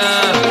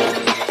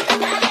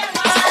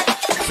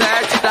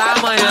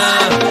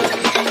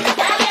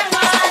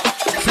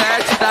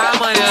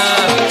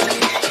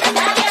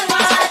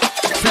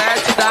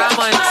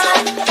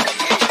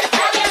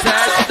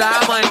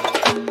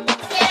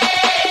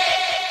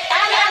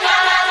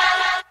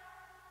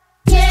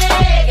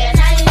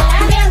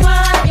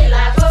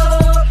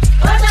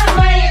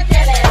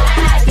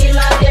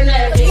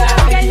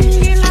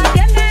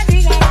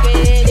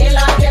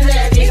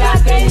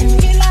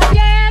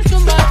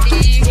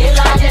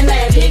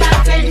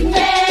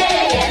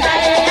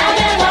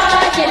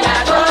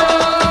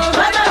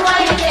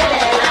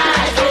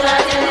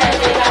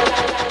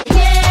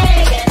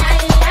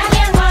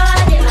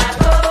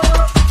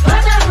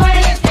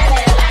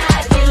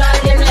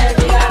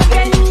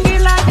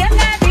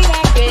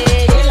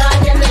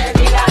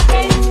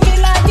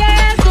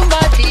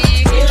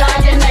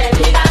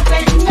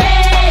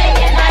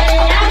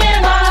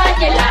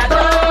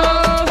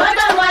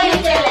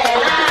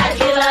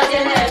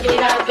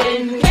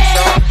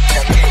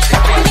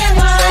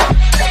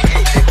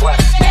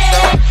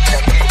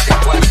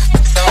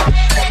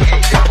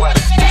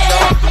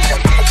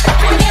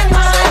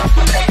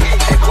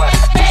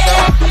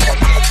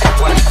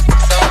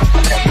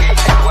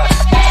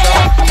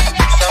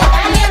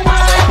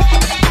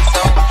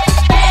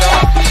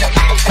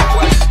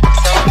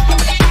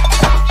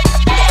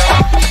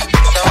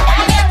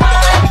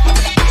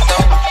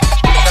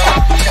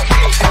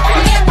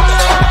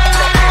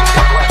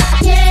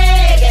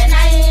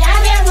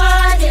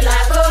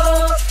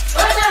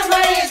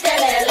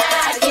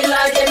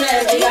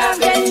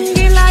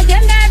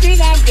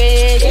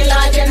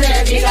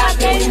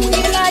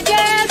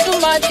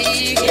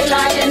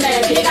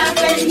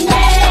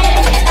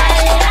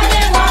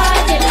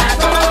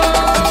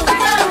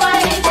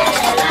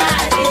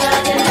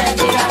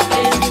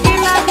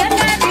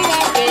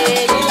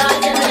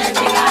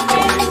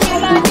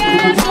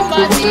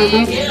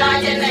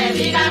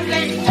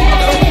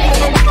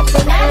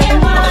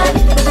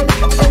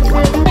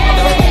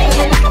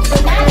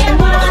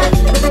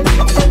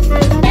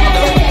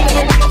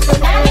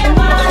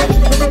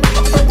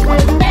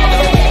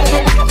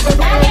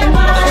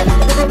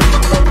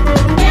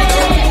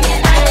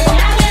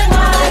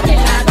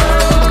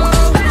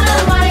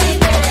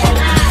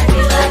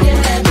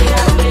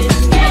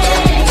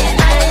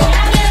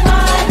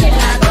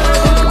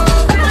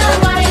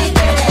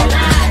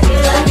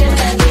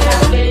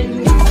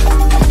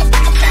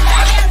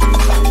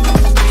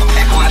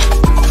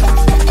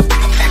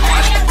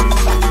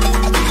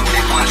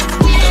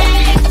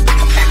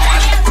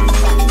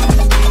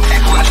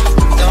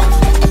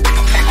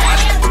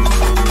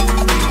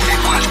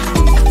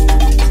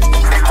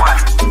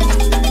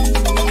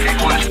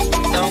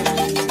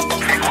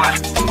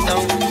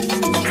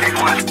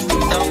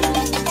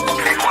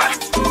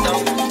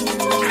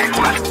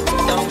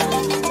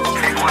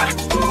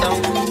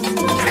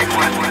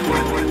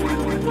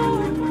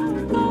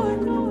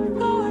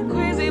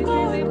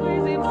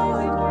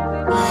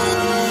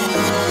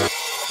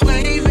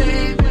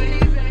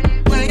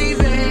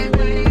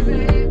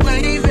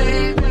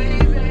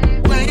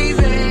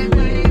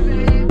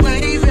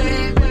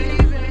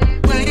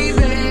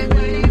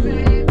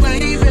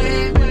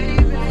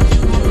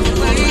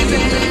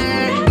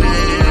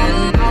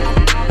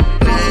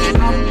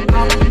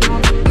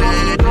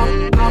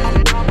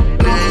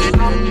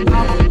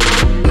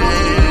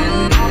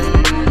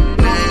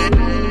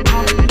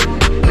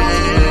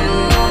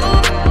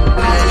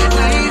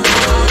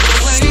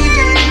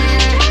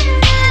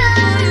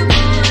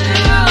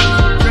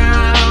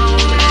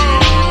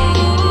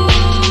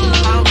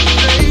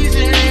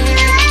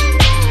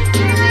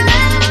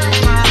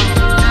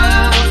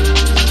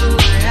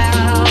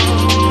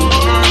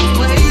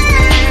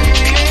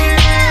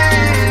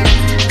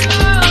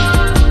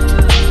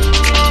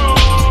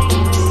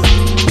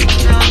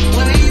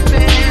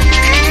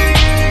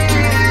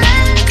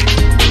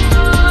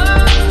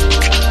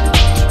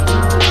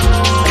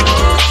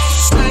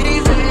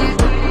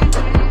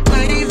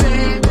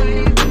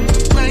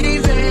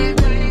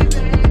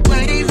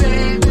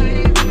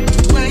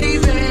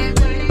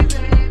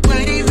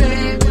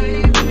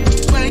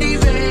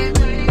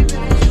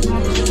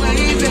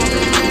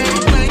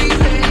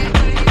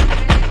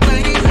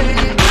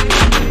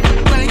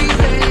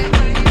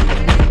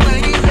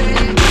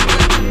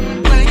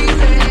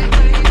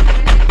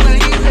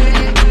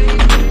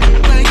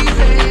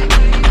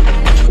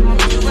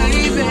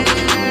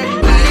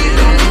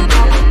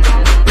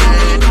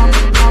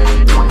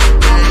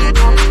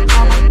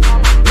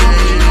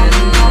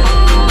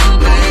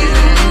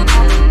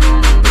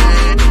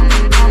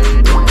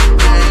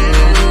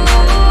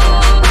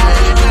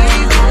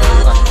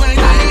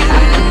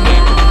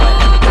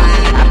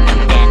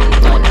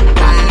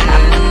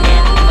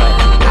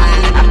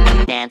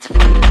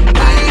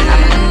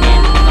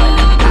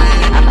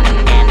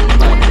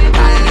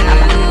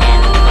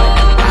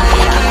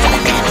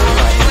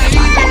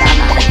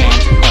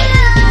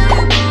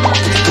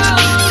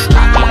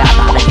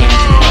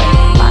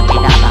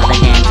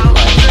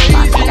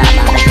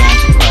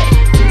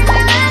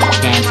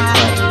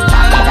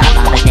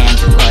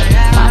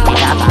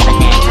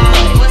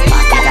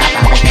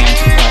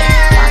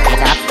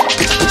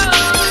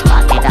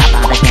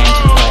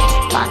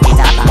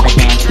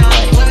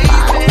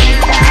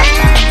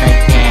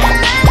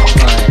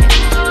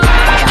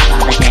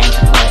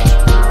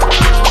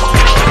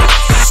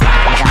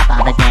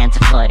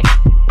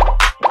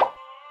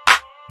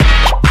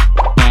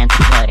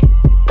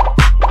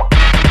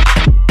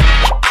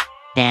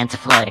 dance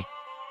floor.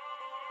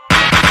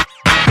 Fuck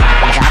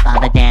it up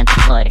on the dance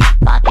floor.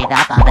 Fuck it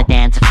up on the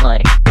dance floor.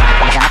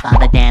 Fuck it up on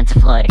the dance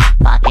floor.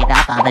 Fuck it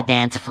up on the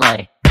dance floor.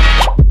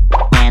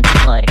 Dance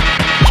floor.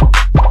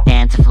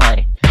 Dance floor.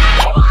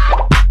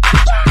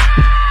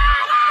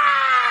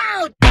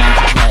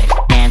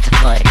 Dance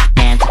floor.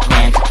 Dance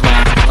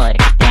floor.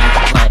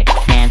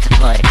 Dance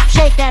floor.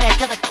 Shake that ass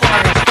to the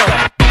corner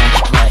store.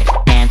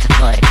 Dance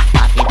floor.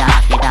 Fuck it up.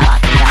 Fuck it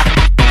up.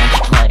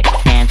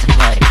 Dance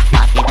floor.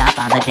 Fuck it up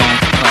on the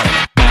dance floor.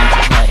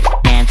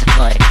 Dance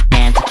floor.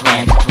 Dance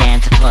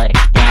floor.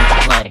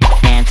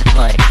 Dance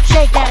floor.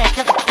 Shake that ass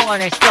to the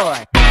corner store.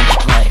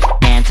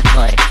 Dance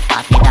floor.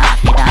 Fuck it up.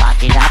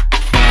 Fuck it up.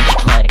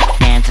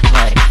 Dance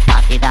floor.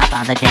 Fuck it up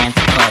on the dance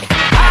floor.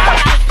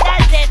 Alright,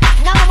 that's it.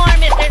 No more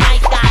Mr.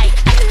 Nice Guy.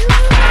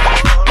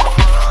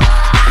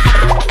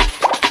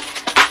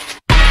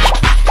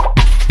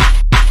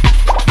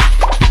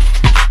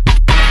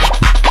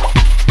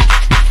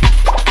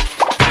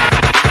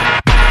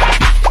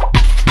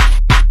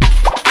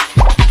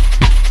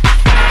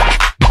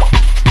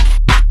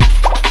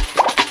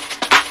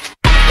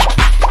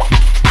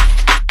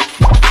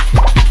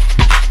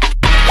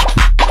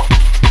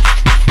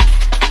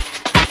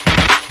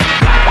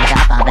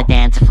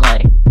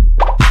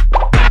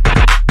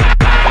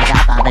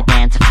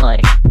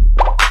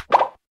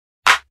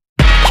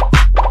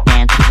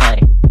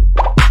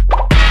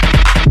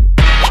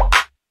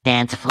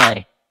 Dance floor.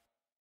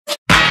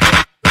 Fuck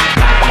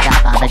it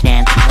up on the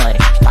dance floor.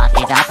 Fuck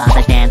it up on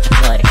the dance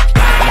floor.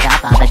 Fuck it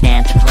up on the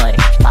dance floor.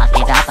 Fuck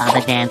it up on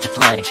the dance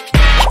floor.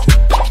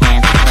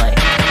 Dance floor.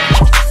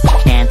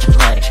 Dance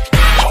floor.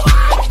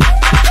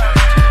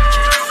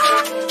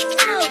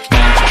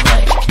 Dance floor.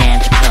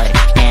 Dance floor.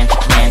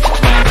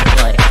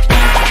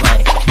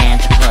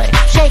 Dance floor.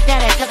 Shake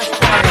that ass to the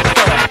corner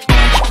store.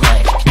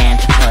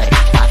 Dance floor.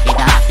 Fuck it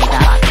up.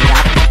 Fuck it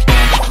up.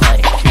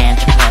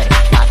 Dance floor.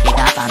 Fuck it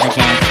up on the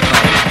dance floor.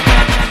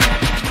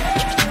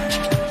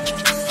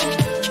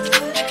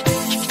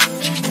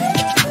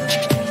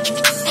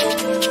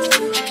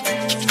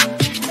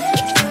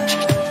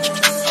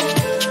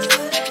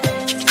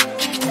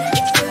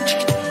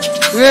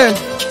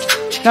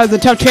 That was a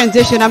tough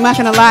transition, I'm not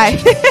gonna lie.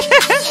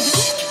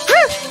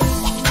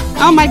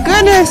 Oh my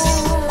goodness.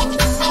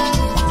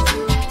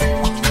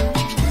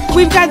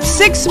 We've got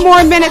 6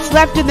 more minutes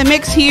left in the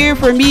mix here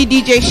for me,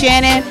 DJ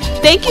Shannon.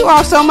 Thank you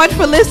all so much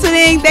for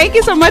listening. Thank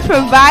you so much for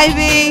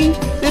vibing.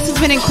 This has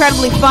been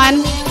incredibly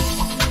fun.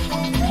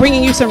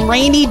 Bringing you some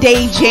rainy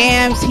day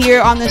jams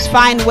here on this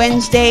fine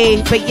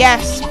Wednesday. But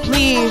yes,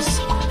 please.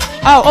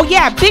 Oh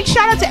yeah, big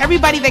shout out to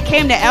everybody that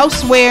came to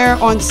Elsewhere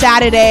on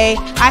Saturday.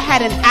 I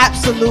had an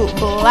absolute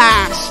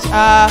blast.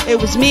 It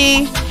was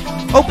me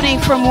opening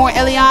for More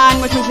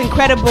Eliane, which was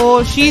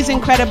incredible. She's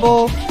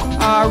incredible.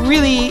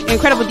 Really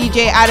incredible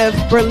DJ out of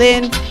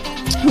Berlin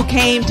who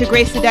came to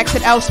grace the decks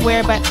at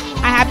Elsewhere, but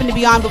I happened to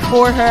be on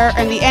before her,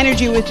 and the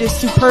energy was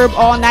just superb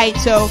all night.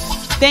 So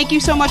thank you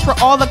so much for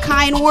all the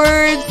kind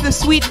words, the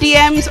sweet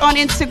DMs on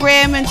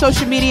Instagram and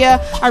social media.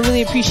 I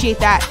really appreciate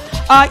that.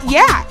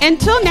 Yeah,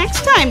 until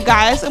next time,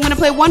 guys, I'm going to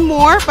play one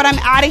more, but I'm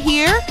out of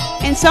here,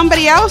 and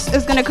somebody else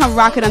is going to come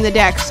rock it on the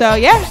deck. So,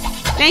 yeah,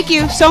 thank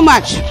you so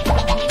much.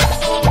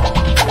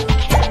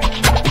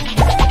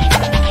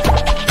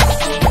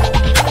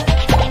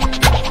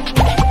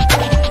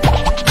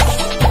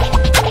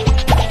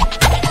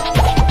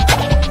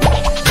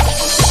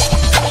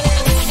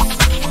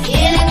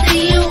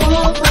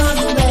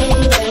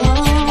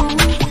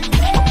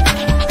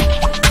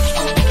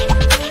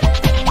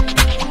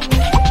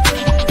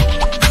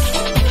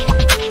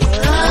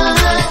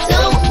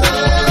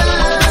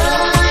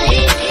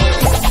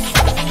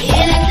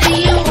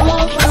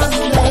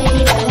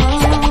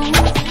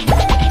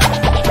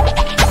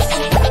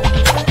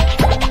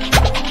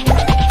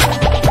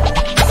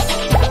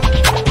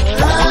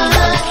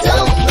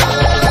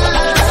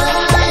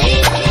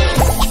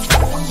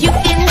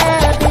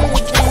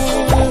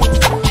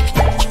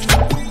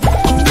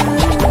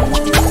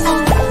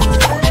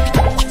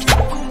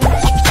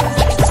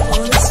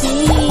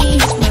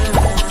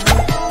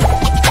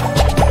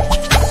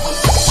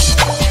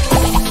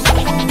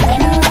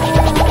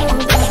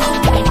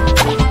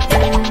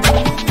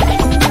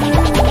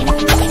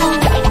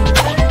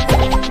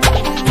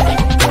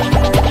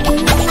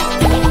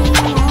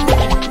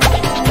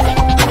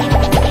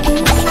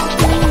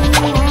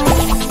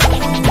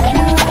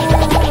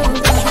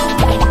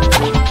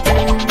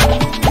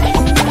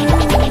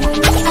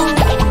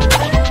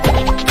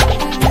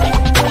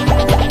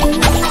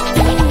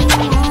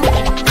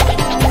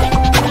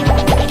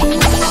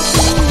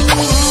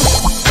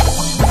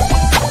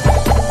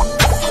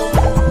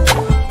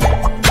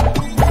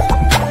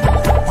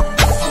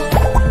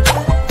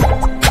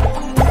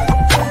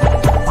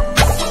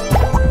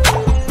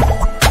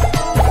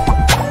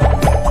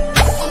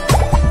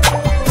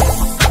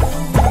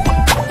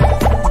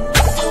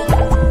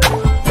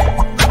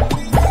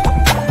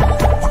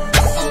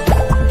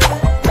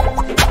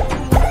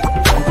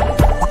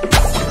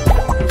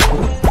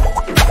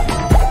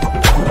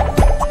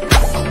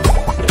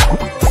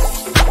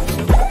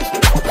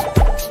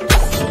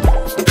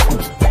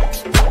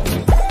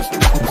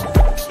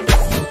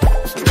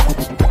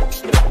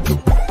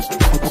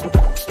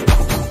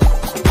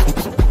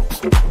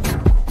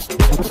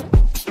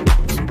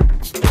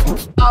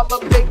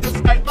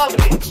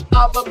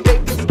 I'ma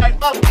make this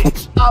type of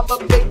it. I'ma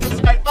make this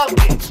type of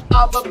it.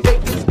 I'ma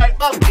make this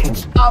type of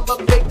it. I'ma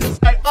make this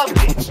type of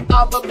it.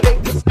 I'ma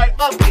make this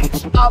type of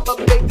it. I'ma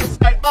make this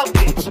type of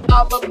it.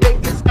 I'ma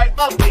make this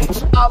type of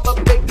it. I'ma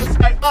make this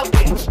type of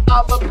it.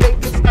 I'ma make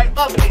this type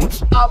of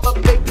it. I'ma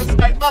make this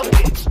type of it.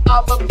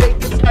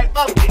 I'ma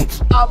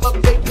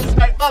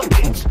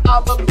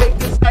make this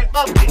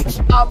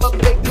type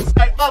of it.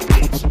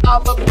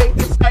 I'ma make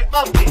this type of it. I'ma make this type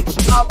of it.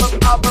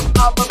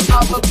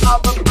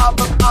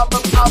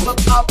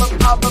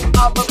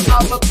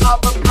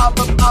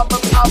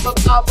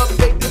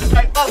 I'ma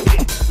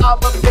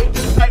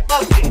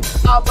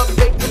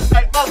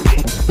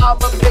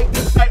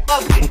make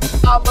this type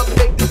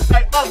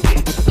of it.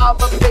 I'ma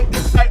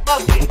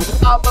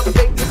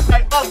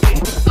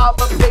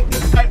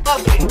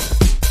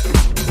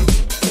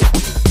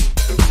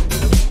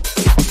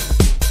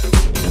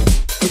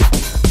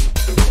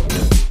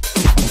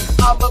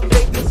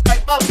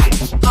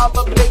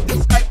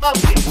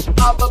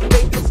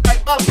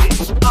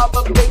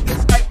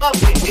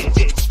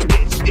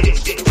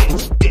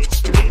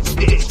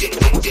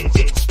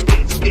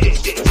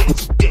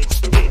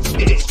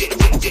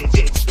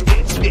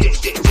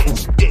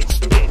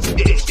this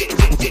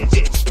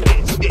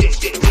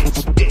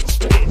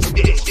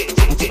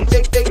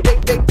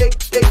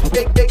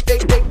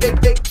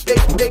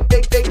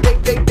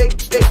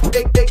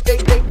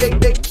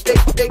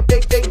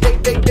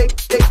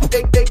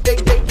type of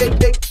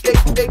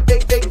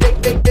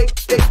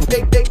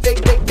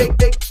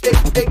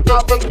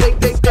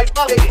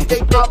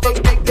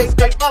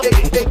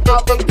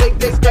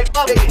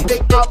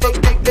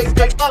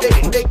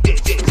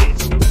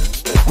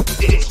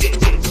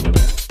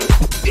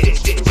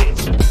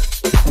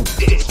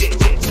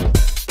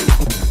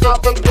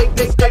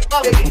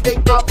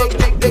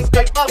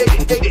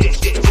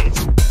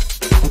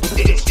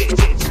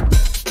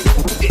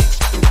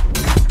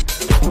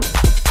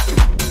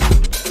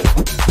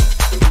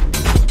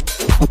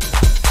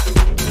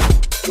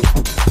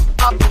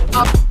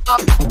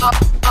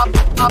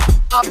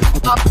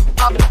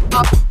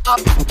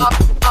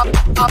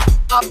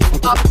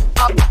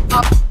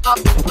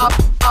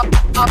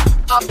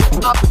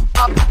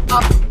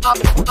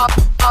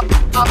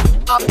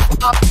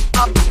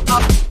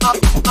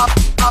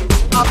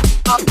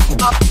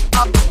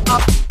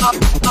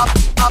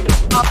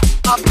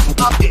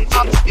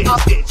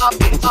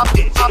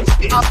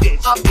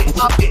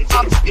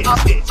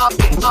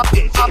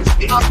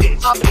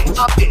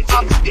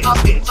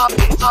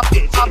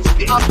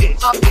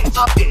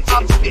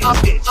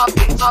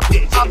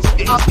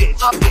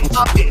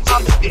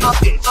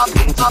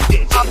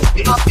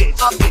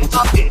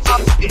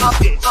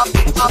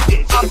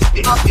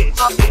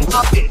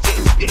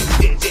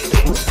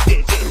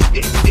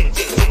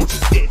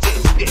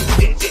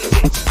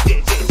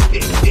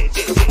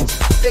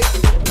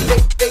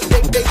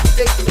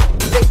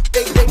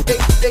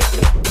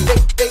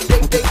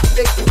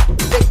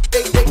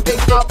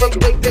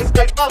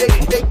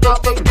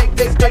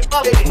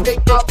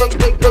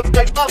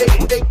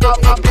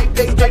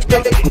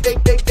it.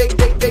 They